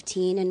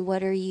 2015 and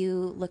what are you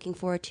looking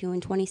forward to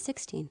in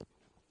 2016?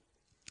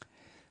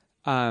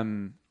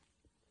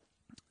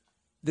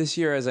 This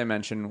year, as I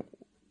mentioned,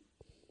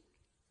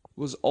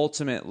 was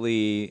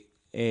ultimately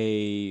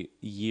a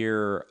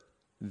year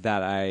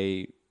that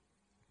I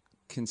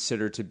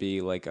consider to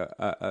be like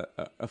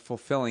a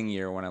fulfilling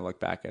year when I look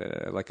back at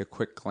it, like a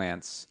quick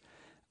glance.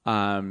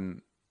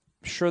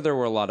 Sure, there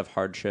were a lot of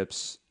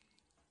hardships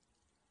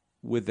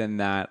within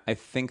that. I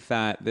think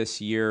that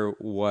this year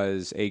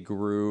was a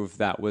groove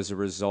that was a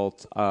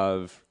result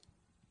of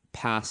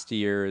past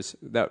years,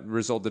 that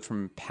resulted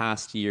from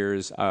past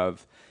years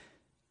of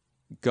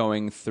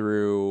going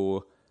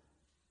through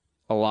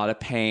a lot of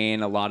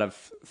pain, a lot of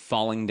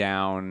falling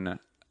down,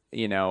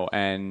 you know,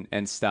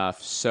 and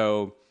stuff.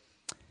 So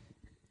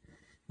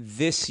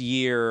this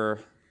year,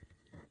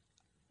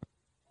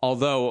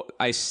 although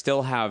I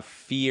still have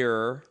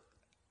fear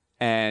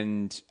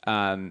and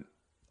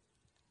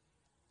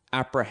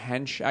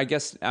apprehension, I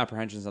guess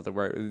apprehension is not the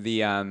word.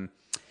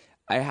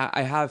 I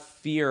have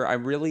fear. I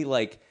really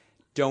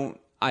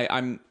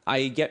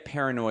I get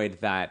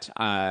paranoid that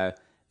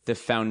the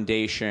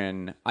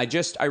foundation. I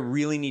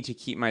really need to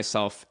keep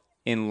myself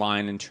in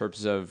line in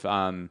terms of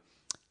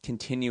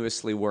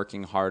continuously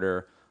working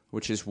harder,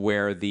 which is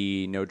where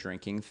the no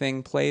drinking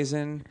thing plays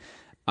in.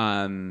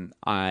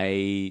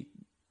 I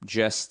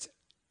just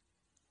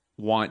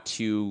want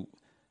to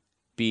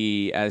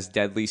be as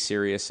deadly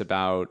serious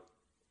about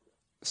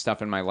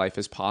stuff in my life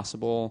as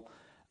possible,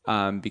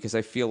 because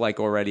I feel like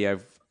already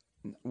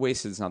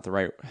wasted is not the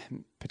right,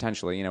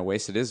 potentially, you know,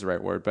 wasted is the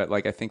right word, but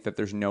like I think that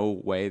there's no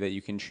way that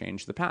you can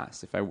change the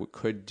past. If I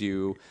could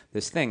do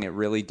this thing, it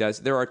really does.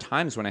 There are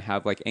times when I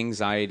have like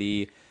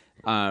anxiety,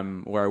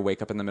 where I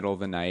wake up in the middle of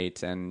the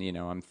night and, you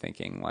know, I'm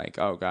thinking like,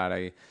 oh God,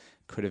 I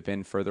could have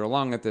been further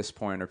along at this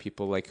point, or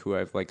people like who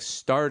I've like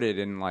started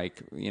in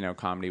like, you know,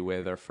 comedy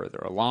with are further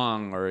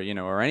along, or, you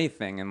know, or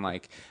anything. And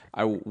like,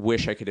 I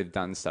wish I could have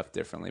done stuff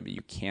differently, but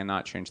you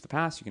cannot change the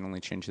past. You can only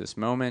change this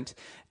moment.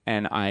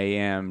 And I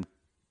am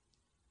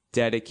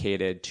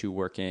dedicated to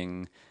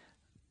working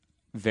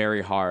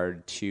very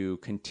hard to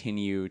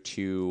continue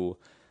to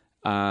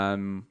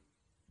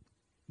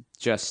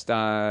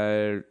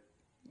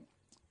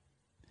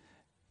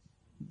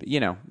you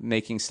know,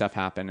 making stuff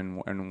happen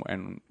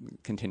and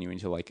continuing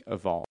to like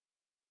evolve.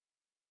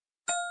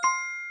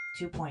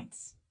 2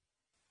 points.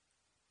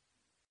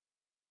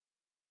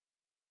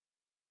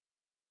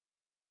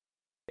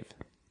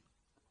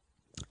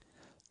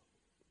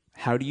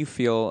 How do you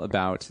feel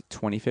about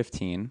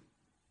 2015?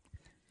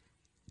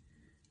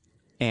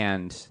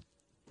 And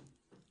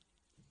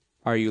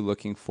are you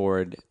looking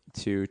forward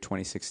to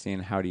 2016?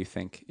 How do you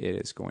think it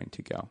is going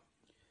to go?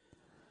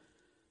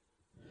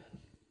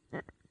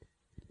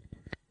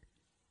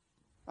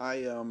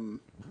 I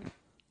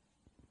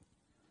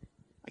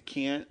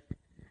can't.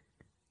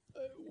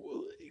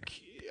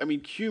 I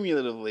mean,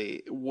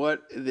 cumulatively,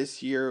 what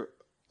this year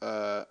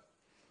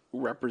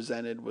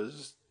represented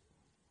was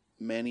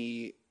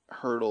many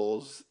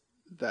hurdles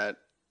that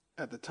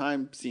at the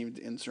time seemed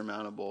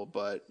insurmountable,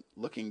 but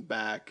looking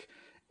back,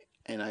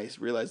 and I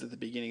realized at the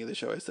beginning of the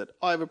show, I said,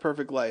 oh, I have a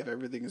perfect life,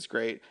 everything is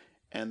great,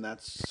 and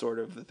that's sort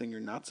of the thing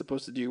you're not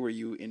supposed to do, where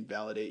you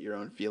invalidate your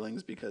own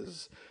feelings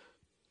because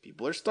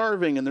people are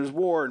starving and there's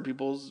war and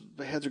people's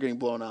heads are getting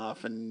blown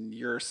off and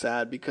you're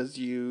sad because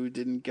you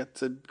didn't get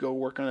to go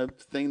work on a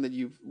thing that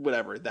you've,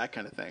 whatever, that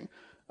kind of thing.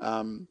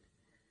 So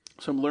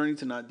I'm learning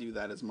to not do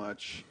that as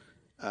much.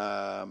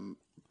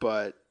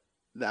 But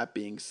that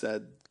being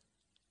said,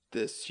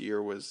 this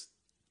year was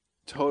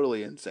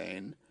totally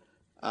insane.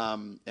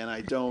 And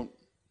I don't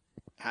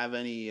have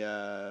any,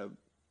 I'm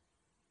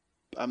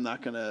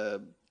not going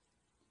to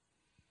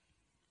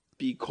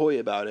be coy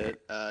about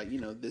it. You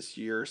know, this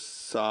year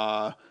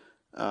saw,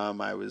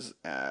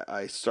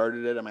 I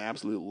started it at my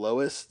absolute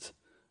lowest.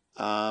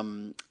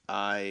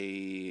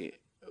 I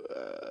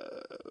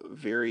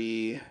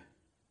very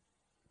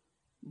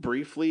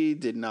briefly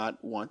did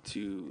not want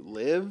to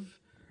live.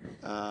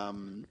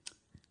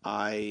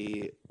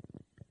 I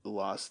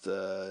lost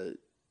a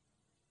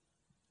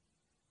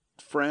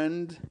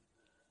friend.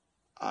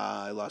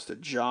 I lost a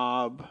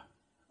job.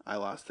 I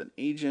lost an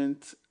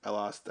agent. I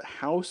lost a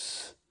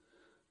house.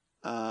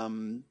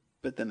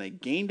 But then I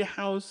gained a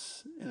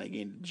house and I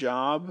gained a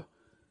job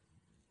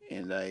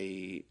and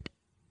I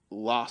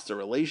lost a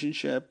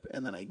relationship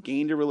and then I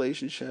gained a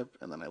relationship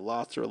and then I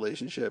lost a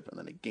relationship and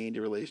then I gained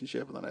a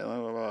relationship and then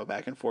I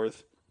back and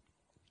forth.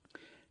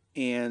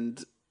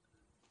 And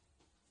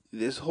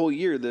this whole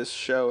year, this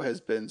show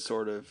has been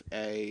sort of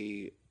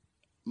a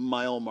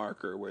mile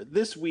marker where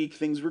this week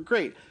things were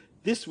great.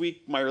 this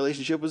week my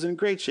relationship was in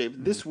great shape.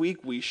 This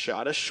week we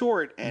shot a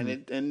short and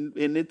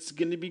it's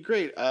going to be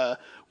great.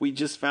 We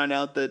just found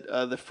out that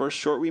the first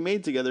short we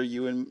made together,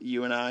 you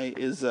and I,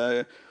 is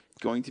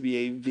going to be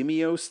a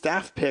Vimeo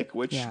staff pick,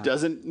 which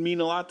doesn't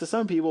mean a lot to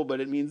some people,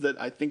 but it means that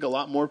I think a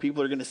lot more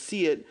people are going to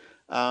see it.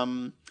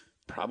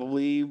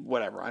 Probably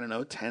whatever, I don't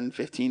know, 10,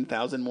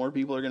 15,000 more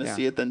people are going to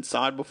see it than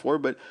saw it before.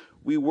 But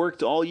we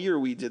worked all year.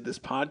 We did this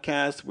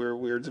podcast where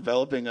we were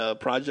developing a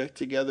project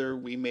together.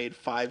 We made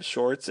 5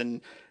 shorts, and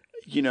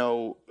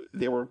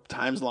there were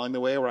times along the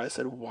way where I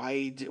said,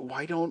 why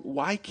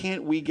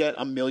can't we get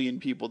 1 million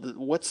people?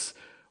 What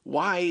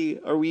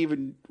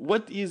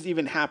is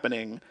even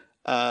happening?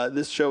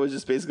 This show is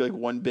just basically like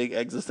one big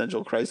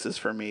existential crisis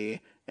for me,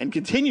 and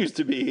continues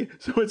to be.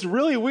 So it's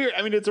really weird.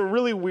 I mean, it's a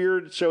really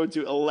weird show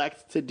to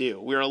elect to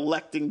do. We're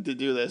electing to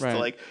do this, to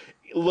like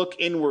look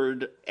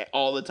inward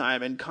all the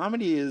time. And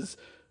comedy is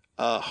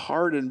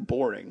hard and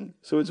boring.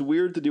 So it's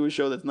weird to do a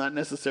show that's not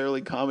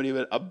necessarily comedy,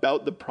 but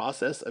about the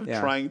process of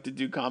trying to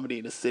do comedy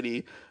in a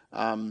city.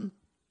 I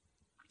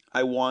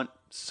want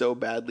so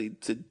badly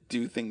to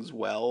do things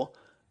well,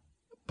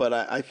 but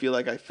I feel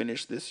like I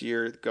finished this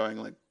year going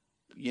like,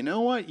 you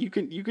know what? You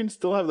can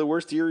still have the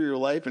worst year of your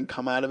life and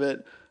come out of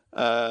it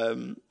out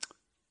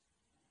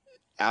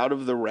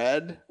of the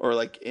red, or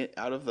like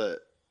out of the.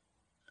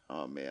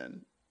 Oh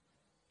man,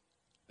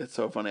 it's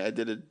so funny. I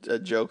did a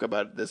joke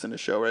about this in a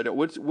show. Right?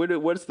 What's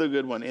the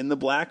good one? In the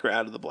black or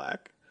out of the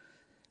black?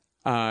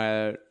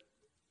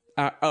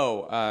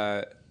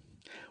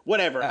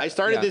 Whatever. I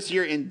started this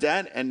year in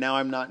debt, and now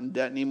I'm not in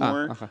debt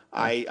anymore.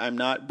 I'm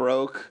not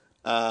broke.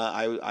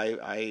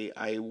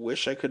 I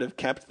wish I could have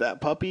kept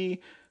that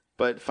puppy.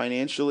 But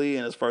financially,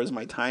 and as far as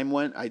my time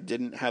went, I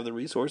didn't have the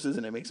resources,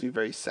 and it makes me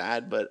very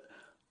sad. But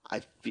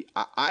I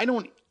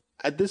don't,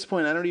 at this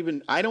point, I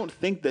don't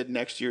think that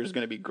next year is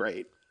going to be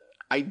great.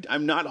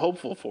 I'm not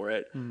hopeful for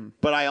it,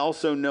 but I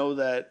also know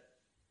that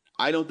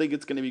I don't think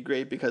it's going to be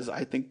great, because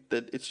I think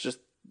that it's just,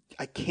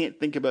 I can't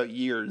think about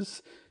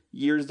years.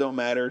 Years don't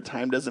matter.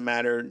 Time doesn't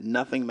matter.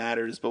 Nothing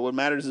matters. But what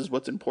matters is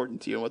what's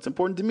important to you. And what's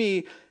important to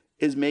me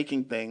is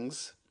making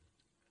things.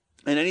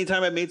 And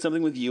anytime I've made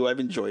something with you, I've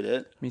enjoyed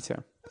it. Me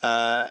too.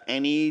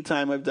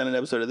 Anytime I've done an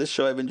episode of this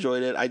show, I've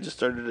enjoyed it. I just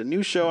started a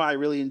new show. I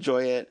really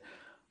enjoy it.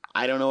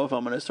 I don't know if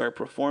I'm going to start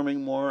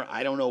performing more.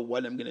 I don't know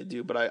what I'm going to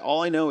do, but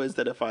all I know is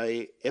that if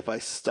I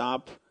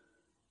stop,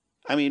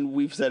 I mean,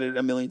 we've said it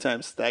a million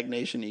times,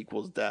 stagnation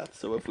equals death.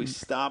 So if I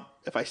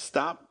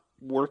stop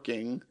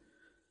working,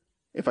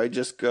 if I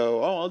just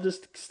go, I'll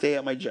just stay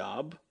at my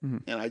job,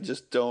 and I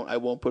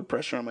won't put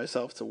pressure on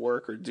myself to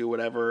work or do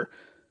whatever,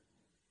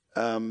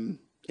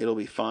 it'll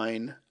be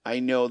fine. I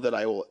know that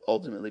I will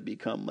ultimately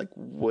become like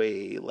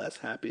way less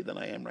happy than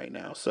I am right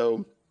now.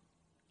 So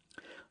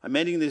I'm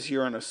ending this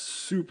year on a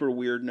super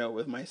weird note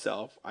with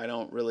myself.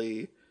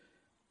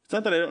 It's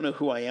not that I don't know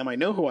who I am. I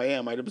know who I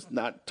am. I'm just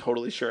not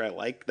totally sure I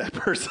like that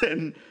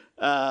person.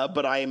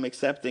 But I am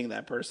accepting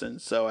that person.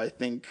 So I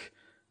think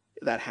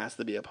that has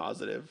to be a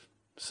positive.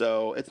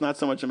 So it's not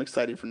so much I'm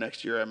excited for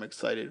next year. I'm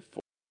excited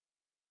for.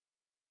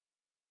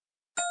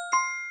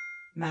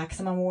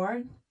 Maximum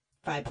award,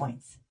 5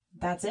 points.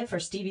 That's it for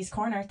Stevie's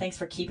Corner. Thanks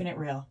for keeping it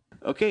real.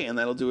 Okay, and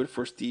that'll do it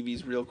for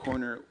Stevie's Real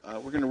Corner.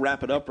 We're going to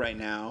wrap it up right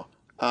now.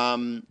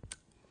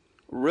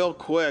 Real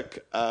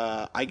quick,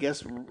 I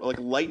guess, like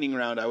lightning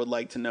round, I would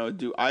like to know,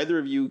 do either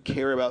of you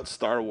care about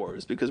Star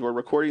Wars? Because we're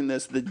recording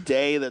this the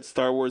day that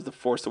Star Wars The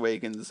Force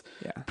Awakens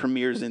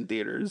premieres in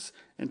theaters,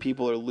 and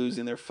people are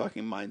losing their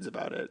fucking minds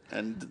about it.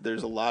 And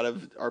there's a lot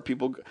of,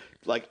 people,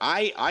 like,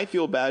 I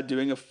feel bad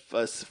doing a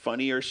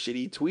funny or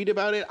shitty tweet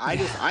about it.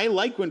 I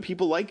like when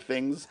people like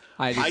things.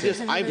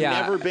 I've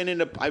never been in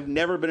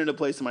a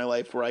place in my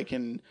life where I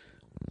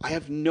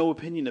have no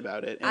opinion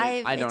about it.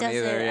 I don't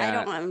either.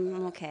 Yeah.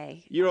 I'm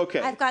okay. You're okay.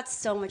 I've got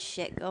so much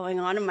shit going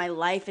on in my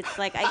life. It's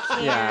like I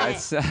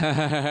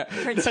can't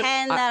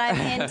pretend that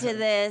I'm into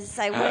this.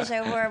 I wish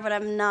I were, but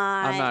I'm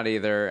not. I'm not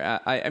either.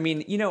 I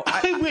mean,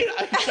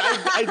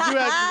 I do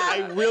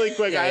have to, really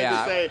quick, I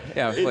have to say,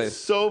 it's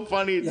so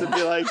funny to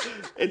be like,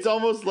 it's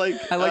almost like.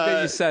 I like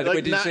that you said, like,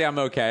 wait, did you say I'm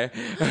okay?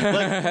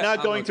 Like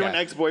not going to an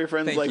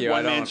ex-boyfriend's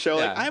one-man show.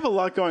 Like, I have a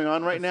lot going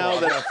on right now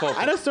that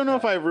I just don't know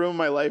if I've ruined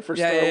my life for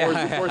Star Wars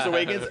The Force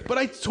Awakens, but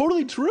it's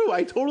totally true.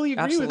 I totally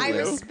agree with you. I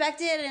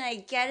respect it and I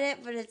get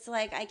it, but it's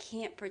like I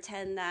can't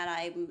pretend that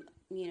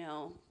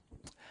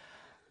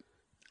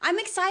I'm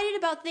excited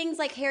about things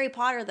like Harry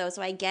Potter, though,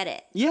 so I get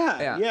it.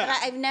 Yeah. But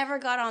I've never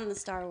got on the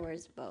Star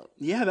Wars boat.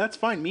 Yeah, that's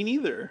fine. Me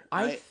neither.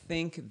 I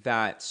think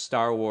that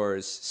Star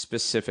Wars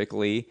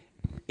specifically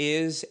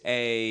is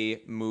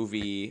a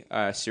movie,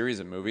 series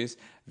of movies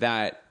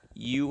that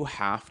you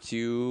have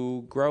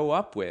to grow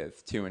up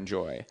with to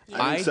enjoy.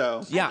 I think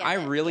so. Yeah, I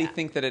really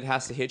think that it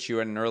has to hit you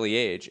at an early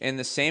age. In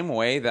the same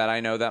way that I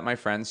know that my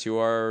friends who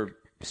are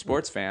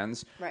sports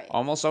fans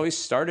almost always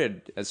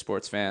started as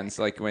sports fans,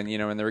 like when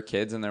they were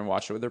kids and they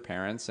watched it with their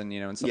parents and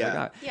and stuff like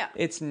that. Yeah.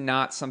 It's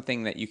not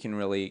something that you can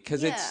really,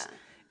 because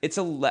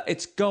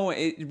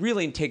it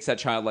really takes that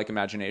childlike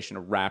imagination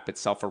to wrap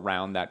itself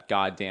around that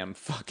goddamn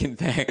fucking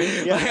thing.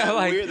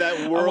 Yeah,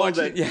 that world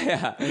that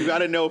you got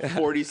to know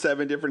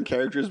 47 different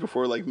characters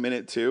before like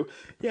minute 2.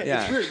 Yeah,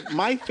 it's weird.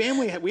 My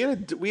family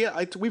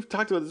we've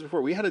talked about this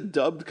before. We had a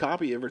dubbed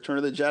copy of Return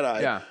of the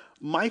Jedi. Yeah.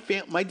 My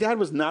dad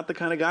was not the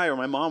kind of guy, or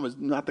my mom was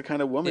not the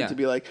kind of woman to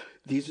be like,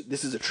 this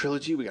is a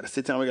trilogy. We got to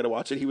sit down. We got to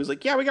watch it. He was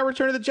like, yeah, we got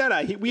Return of the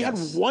Jedi. We had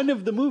one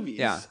of the movies.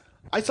 Yeah.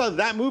 I saw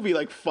that movie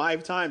like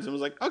 5 times and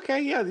was like,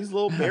 okay, yeah, these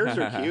little bears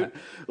are cute.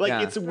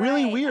 Like, it's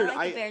really weird. I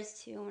liked the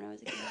bears too when I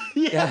was a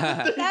kid.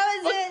 Yeah.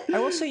 That was it. I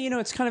will say,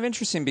 it's kind of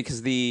interesting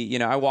because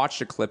I watched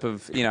a clip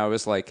of, I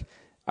was like,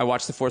 I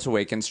watched the Force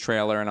Awakens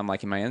trailer and I'm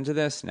like, am I into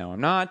this? No,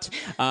 I'm not.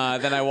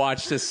 Then I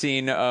watched a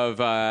scene of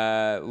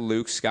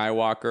Luke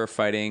Skywalker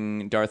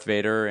fighting Darth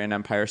Vader in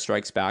Empire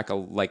Strikes Back,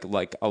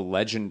 like a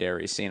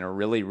legendary scene, a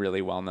really,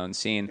 really well-known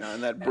scene. Yeah,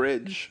 on that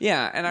bridge.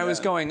 Yeah, and I was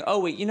going, oh,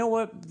 wait, you know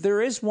what?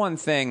 There is one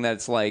thing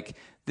that's like,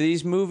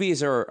 these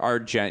movies are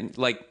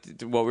like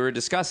what we were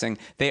discussing.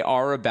 They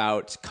are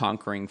about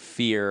conquering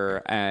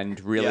fear and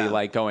really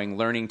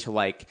learning to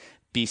like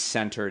be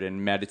centered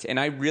and meditate. And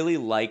I really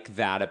like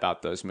that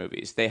about those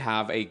movies. They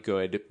have a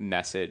good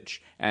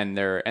message and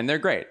they're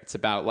great. It's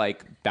about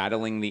like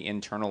battling the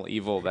internal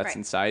evil that's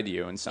inside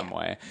you in some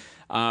way.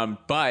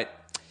 But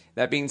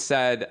that being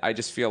said, I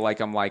just feel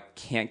like I'm like,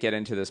 can't get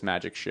into this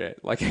magic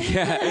shit. Like, I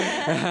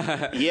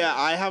can't. Yeah,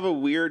 I have a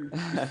weird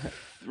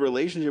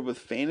relationship with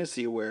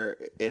fantasy where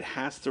it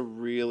has to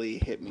really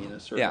hit me in a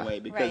certain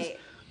way because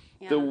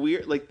the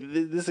weird, like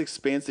this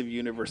expansive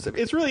universe.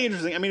 It's really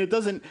interesting. I mean, it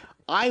doesn't.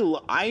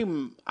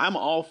 I'm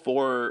all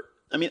for.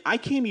 I mean, I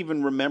can't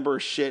even remember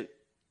shit.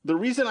 The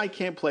reason I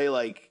can't play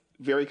like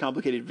very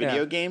complicated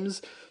video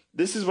games.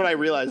 This is what I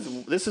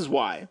realized. This is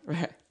why.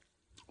 Right.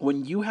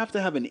 When you have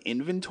to have an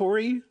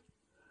inventory,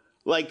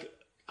 like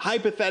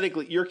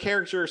hypothetically, your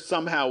character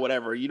somehow,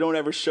 whatever, you don't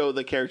ever show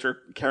the character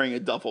carrying a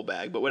duffel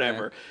bag, but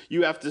whatever. Right.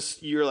 You have to,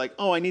 you're like,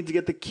 oh, I need to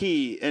get the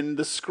key and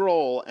the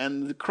scroll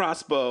and the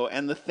crossbow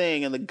and the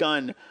thing and the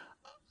gun.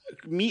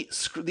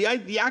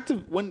 The act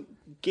of when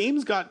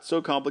games got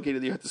so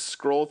complicated, you had to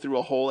scroll through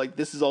a whole, like,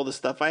 this is all the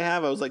stuff I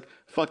have. I was like,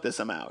 fuck this,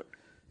 I'm out.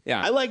 Yeah.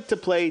 I like to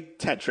play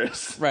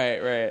Tetris.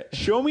 Right.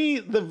 Show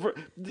me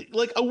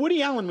like a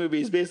Woody Allen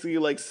movie is basically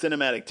like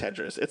cinematic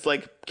Tetris. It's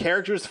like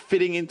characters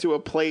fitting into a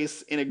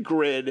place in a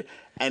grid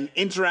and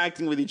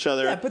interacting with each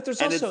other. Yeah, but there's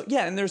also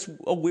and there's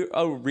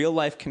a real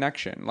life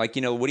connection. Like,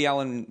 Woody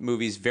Allen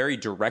movies very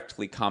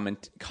directly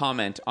comment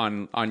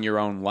on your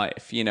own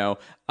life,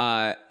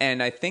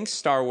 and I think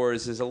Star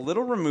Wars is a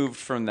little removed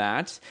from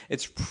that.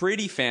 It's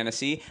pretty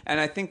fantasy, and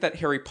I think that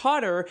Harry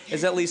Potter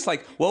is at least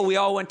like, well, we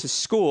all went to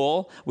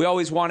school. We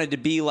always wanted to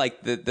be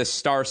like the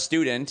star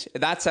student.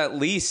 That's at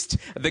least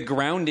the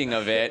grounding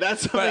of it.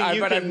 But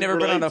I've never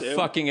been on a to.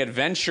 fucking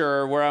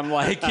adventure where I'm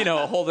like,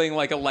 holding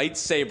like a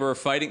lightsaber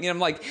fighting. I'm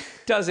like,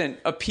 doesn't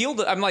appeal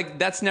to. I'm like,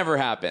 that's never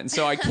happened,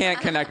 so I can't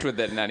connect with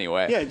it in any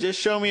way. Yeah, just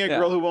show me a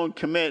girl who won't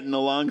commit in a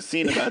long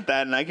scene about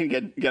that, and I can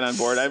get on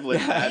board. I've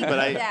lived that,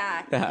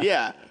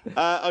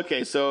 but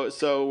okay,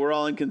 so we're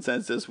all in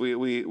consensus. We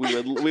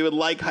would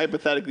like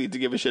hypothetically to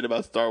give a shit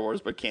about Star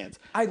Wars, but can't.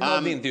 I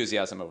love the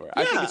enthusiasm over it.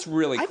 I think it's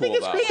really cool. I think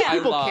it's great that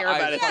people care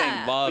about it.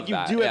 Love but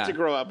you do have to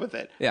grow up with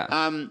it.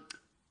 Yeah.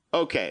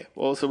 Okay.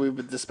 Well, so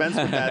we've dispensed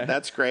with that.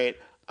 That's great.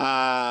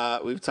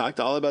 We've talked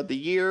all about the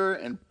year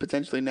and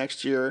potentially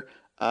next year.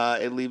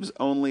 It leaves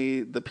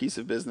only the piece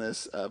of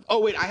business of. Oh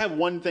wait, I have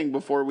one thing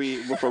before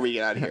we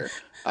get out of here.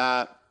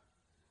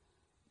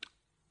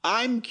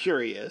 I'm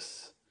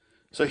curious.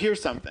 So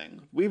here's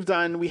something we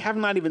have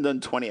not even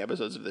done 20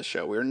 episodes of this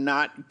show. We're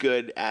not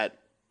good at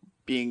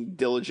being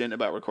diligent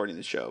about recording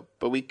the show,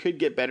 but we could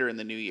get better in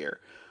the new year.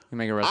 You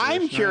make a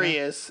resolution. I'm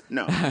curious.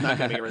 No, I'm not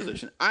gonna make a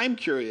resolution. I'm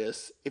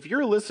curious if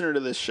you're a listener to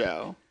this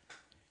show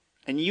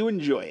and you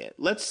enjoy it.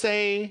 Let's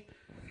say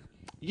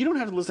you don't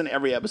have to listen to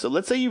every episode.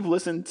 Let's say you've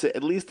listened to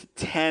at least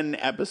 10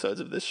 episodes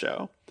of this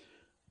show.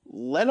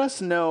 Let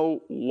us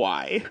know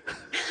why.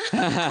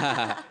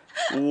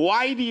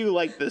 Why do you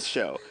like this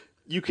show?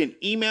 You can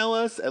email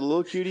us at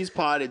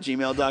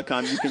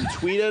littlecutiespod@gmail.com. You can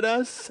tweet at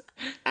us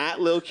at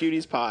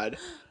littlecutiespod.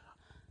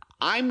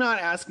 I'm not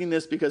asking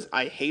this because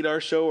I hate our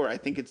show or I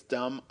think it's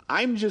dumb.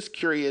 I'm just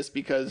curious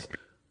because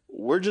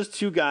we're just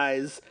two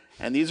guys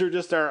and these are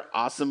just our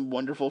awesome,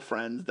 wonderful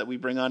friends that we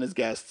bring on as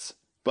guests.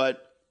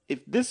 But if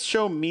this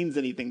show means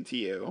anything to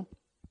you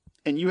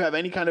and you have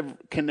any kind of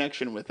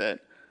connection with it,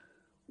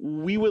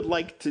 we would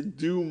like to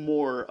do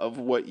more of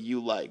what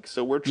you like.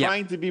 So we're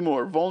trying to be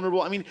more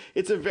vulnerable. I mean,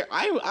 it's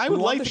I would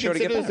like to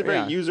consider this a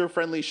very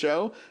user-friendly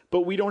show,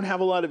 but we don't have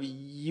a lot of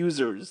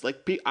users.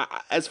 Like,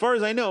 as far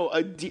as I know,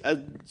 a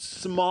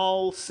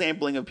small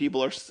sampling of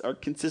people are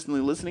consistently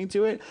listening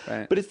to it.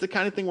 Right. But it's the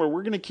kind of thing where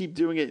we're going to keep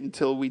doing it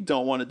until we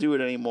don't want to do it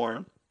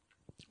anymore.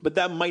 But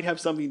that might have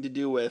something to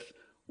do with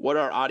what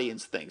our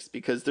audience thinks,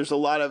 because there's a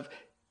lot of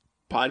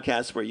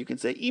podcasts where you can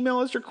say, email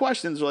us your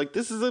questions, or like,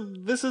 this is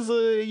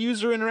a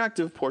user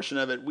interactive portion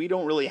of it. We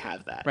don't really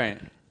have that.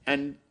 Right.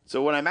 And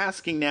So what I'm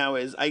asking now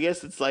is, I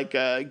guess it's like,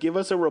 give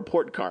us a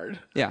report card.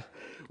 Yeah.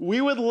 We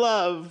would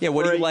love. Yeah,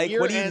 what do for you a like?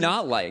 What do you year-end-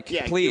 not like?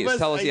 Yeah, Please give us,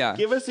 tell us. Yeah,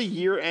 give us a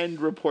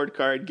year-end report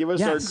card. Give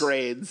us our Yes.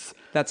 grades.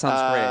 that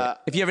sounds great.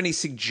 If you have any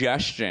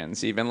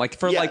suggestions, even like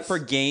for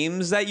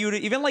games that you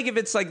even like if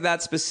it's like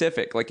that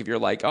specific, like if you're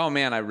like, oh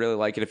man, I really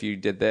like it if you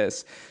did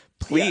this.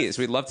 Please, Yes.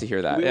 we'd love to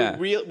hear that.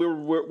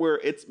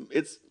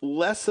 It's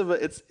less of a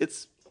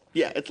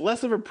it's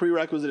less of a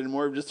prerequisite and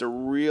more of just a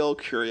real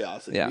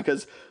curiosity. Yeah.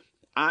 Because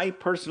I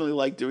personally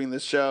like doing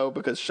this show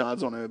because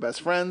Sean's one of my best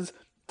friends.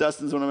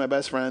 Dustin's one of my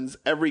best friends.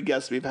 Every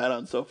guest we've had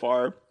on so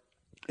far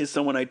is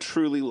someone I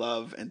truly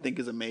love and think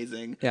is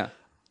amazing. Yeah.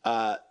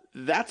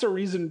 That's a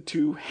reason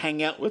to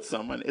hang out with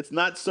someone. It's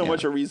not so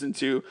much a reason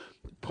to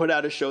put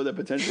out a show that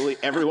potentially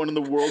everyone in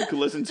the world could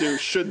listen to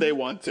should they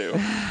want to.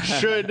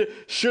 Should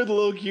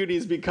Little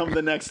Cuties become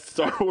the next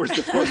Star Wars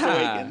The Force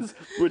Awakens,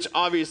 which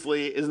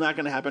obviously is not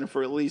going to happen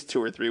for at least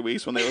 2 or 3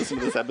 weeks when they listen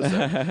to this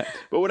episode.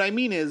 But what I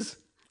mean is,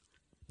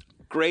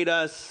 grade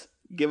us,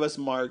 give us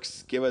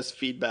marks, give us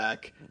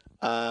feedback,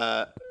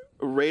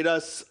 rate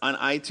us on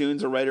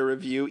iTunes or write a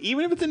review,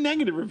 even if it's a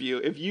negative review.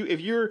 If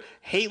you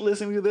hate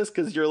listening to this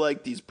because you're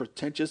like, these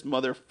pretentious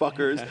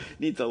motherfuckers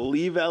need to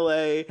leave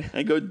LA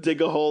and go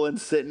dig a hole and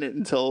sit in it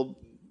until,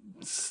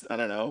 I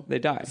don't know, They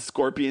die.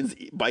 Scorpions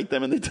bite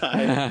them and they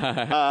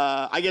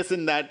die. I guess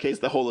in that case,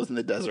 the hole is in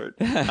the desert.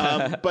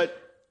 But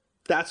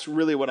that's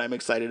really what I'm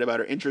excited about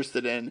or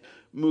interested in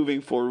moving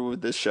forward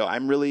with this show.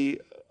 I'm really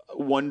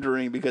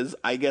wondering because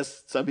I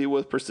guess some people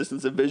with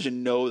persistence of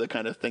vision know the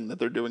kind of thing that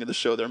they're doing in the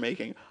show they're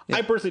making. Yeah.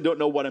 I personally don't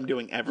know what I'm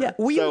doing ever. Yeah,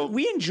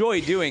 we enjoy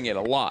doing it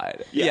a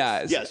lot.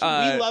 Yes. We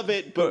love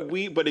it,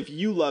 but if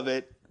you love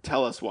it,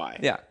 tell us why.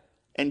 Yeah.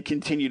 And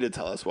continue to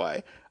tell us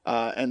why.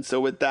 And so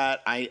with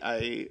that,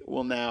 I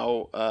will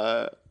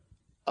now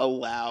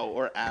allow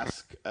or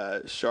ask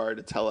Shar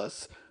to tell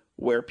us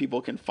where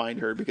people can find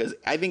her, because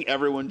I think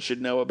everyone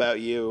should know about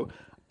you.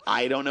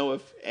 I don't know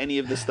if any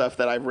of the stuff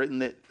that I've written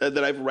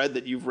that I've read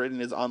that you've written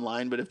is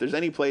online, but if there's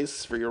any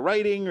place for your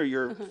writing or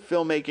your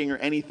filmmaking or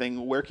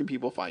anything, where can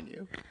people find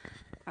you?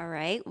 All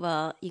right.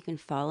 Well, you can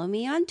follow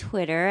me on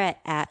Twitter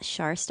at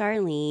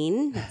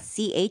Charstarlene,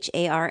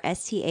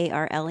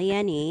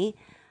 CHARSTARLENE.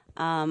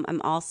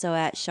 I'm also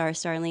at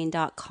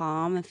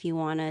charstarlene.com if you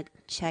want to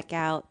check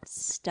out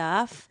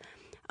stuff.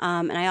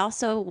 And I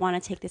also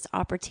want to take this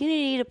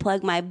opportunity to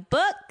plug my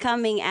book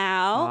coming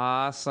out.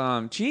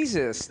 Awesome.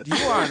 Jesus, you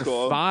are on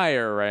cool.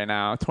 fire right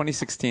now.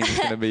 2016 is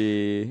going to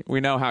be, we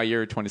know how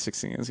your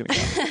 2016 is going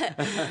to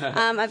go.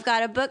 I've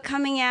got a book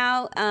coming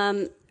out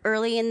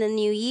early in the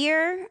new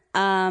year.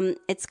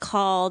 It's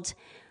called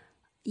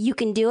You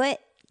Can Do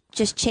It,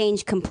 Just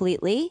Change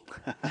Completely.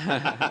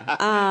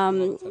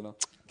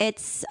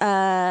 It's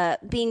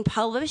being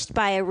published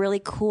by a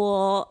really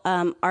cool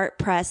art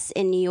press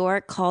in New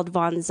York called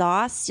Von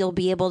Zoss. You'll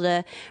be able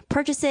to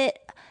purchase it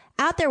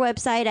at their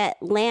website at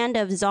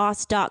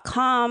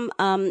landofzoss.com.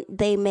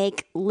 They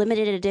make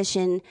limited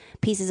edition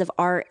pieces of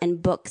art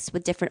and books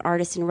with different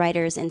artists and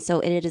writers. And so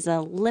it is a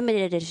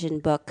limited edition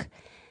book.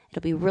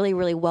 It'll be really,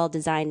 really well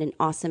designed and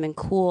awesome and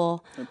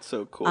cool. That's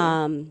so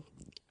cool.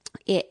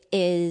 It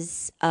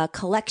is a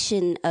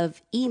collection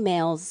of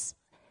emails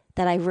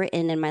that I've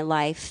written in my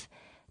life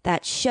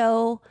that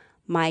show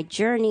my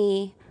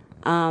journey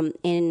as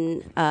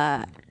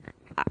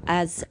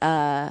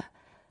a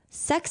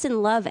sex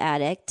and love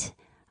addict,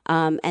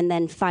 and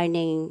then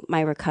finding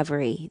my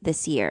recovery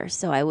this year.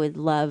 So I would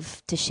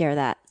love to share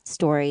that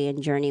story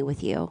and journey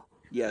with you.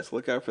 Yes,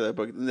 look out for that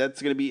book.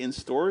 That's going to be in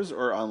stores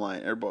or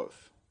online or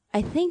both?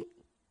 I think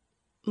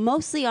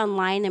mostly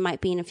online. It might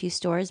be in a few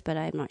stores, but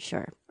I'm not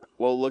sure.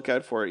 Well, look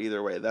out for it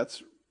either way.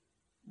 That's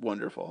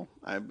wonderful.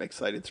 I'm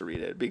excited to read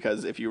it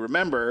because if you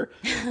remember,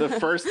 the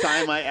first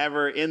time I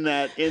ever in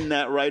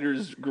that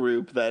writers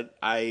group that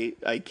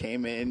I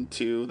came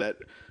into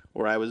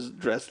where I was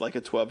dressed like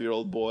a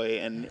 12-year-old boy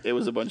and it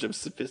was a bunch of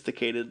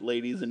sophisticated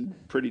ladies in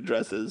pretty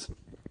dresses.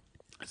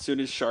 As soon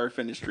as Shar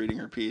finished reading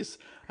her piece,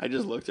 I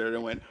just looked at her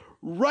and went,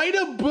 "Write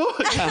a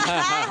book!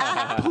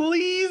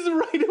 Please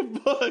write a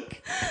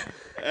book!"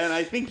 And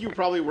I think you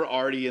probably were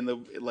already in the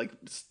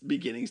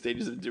beginning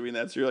stages of doing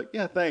that. So you're like,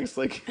 "Yeah, thanks."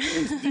 Thanks,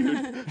 dude.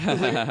 I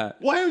was like,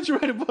 "Why don't you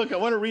write a book? I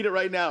want to read it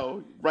right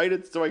now. Write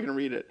it so I can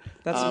read it."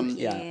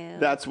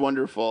 That's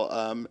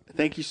wonderful.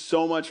 Thank you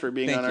so much for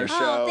being on our show.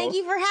 Oh, thank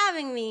you for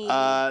having me.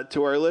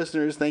 To our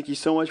listeners, thank you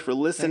so much for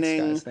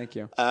listening. Thanks, guys. Thank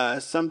you.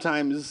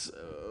 Sometimes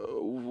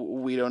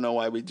we don't know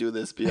why we do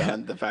this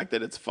beyond the fact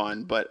that it's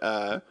fun,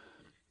 but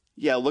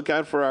yeah, look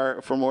out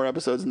for more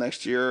episodes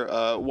next year.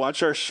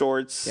 Watch our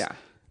shorts. Yeah.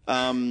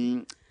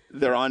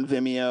 They're on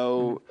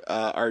Vimeo.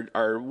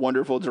 Our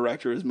wonderful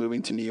director is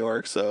moving to New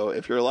York, so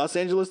if you're a Los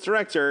Angeles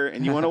director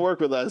and you want to work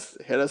with us,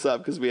 hit us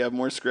up because we have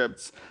more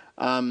scripts.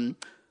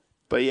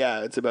 But yeah,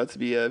 it's about to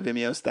be a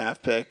Vimeo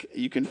staff pick.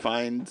 You can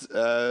find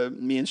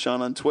me and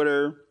Sean on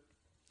Twitter.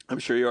 I'm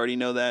sure you already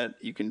know that.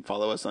 You can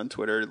follow us on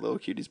Twitter, Little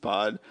Cuties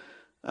Pod.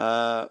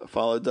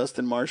 Follow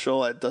Dustin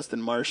Marshall at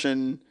Dustin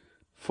Martian.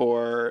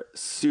 for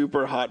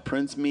super hot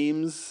Prince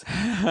memes.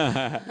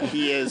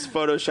 He is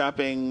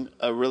photoshopping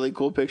a really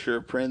cool picture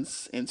of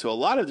Prince into a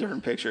lot of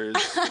different pictures.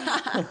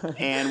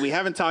 And we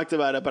haven't talked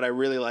about it, but I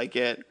really like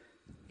it.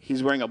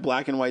 He's wearing a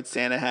black and white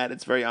Santa hat.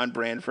 It's very on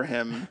brand for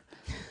him.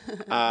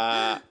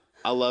 I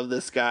love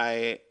this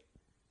guy.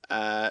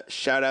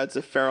 Shout out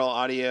to Feral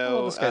Audio. I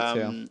love this guy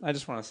too. I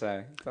just want to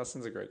say,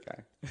 Dustin's a great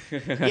guy.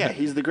 Yeah,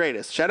 he's the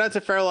greatest. Shout out to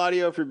Feral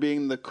Audio for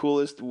being the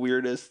coolest,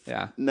 weirdest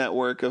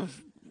network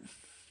of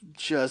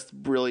just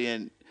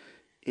brilliant,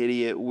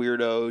 idiot,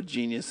 weirdo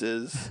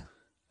geniuses.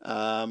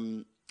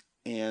 And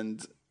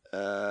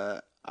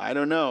I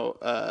don't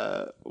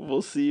know.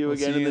 We'll see you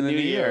again in the new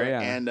year.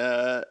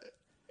 Yeah.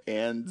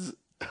 And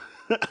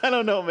I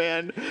don't know,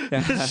 man.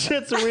 This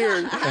shit's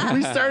weird.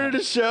 We started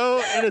a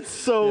show and it's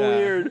so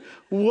weird.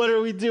 What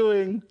are we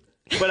doing?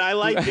 But I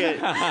like it.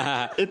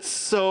 It's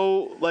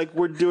so like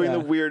we're doing the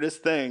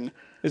weirdest thing.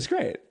 It's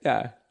great.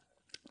 Yeah.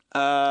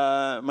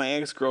 My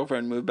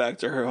ex-girlfriend moved back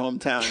to her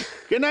hometown.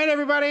 Good night,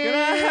 everybody. Good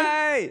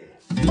night.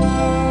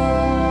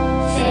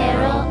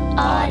 Feral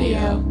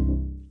Audio.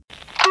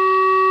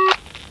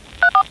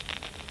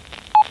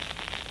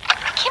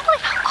 I can't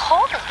believe how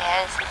cold it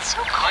is. It's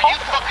so cold. Are you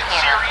fucking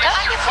serious?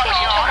 Don't you think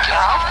you can get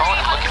off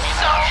phone and look at me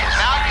now?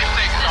 Now you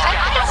think so. I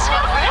think it's so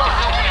weird.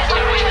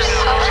 You're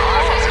so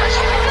cold.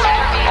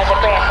 As a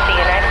branch of the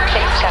United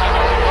States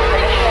government,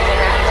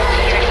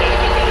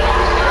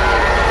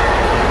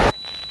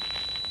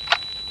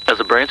 As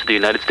a branch of the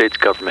United States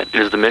government,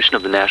 it is the mission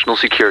of the National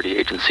Security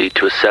Agency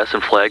to assess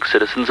and flag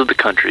citizens of the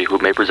country who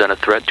may present a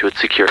threat to its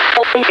security.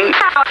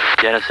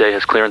 The NSA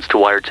has clearance to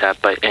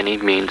wiretap by any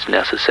means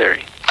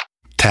necessary.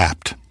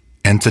 Tapped.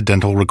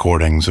 Incidental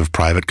recordings of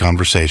private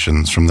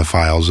conversations from the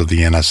files of the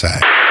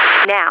NSA.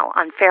 now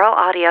on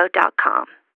feralaudio.com.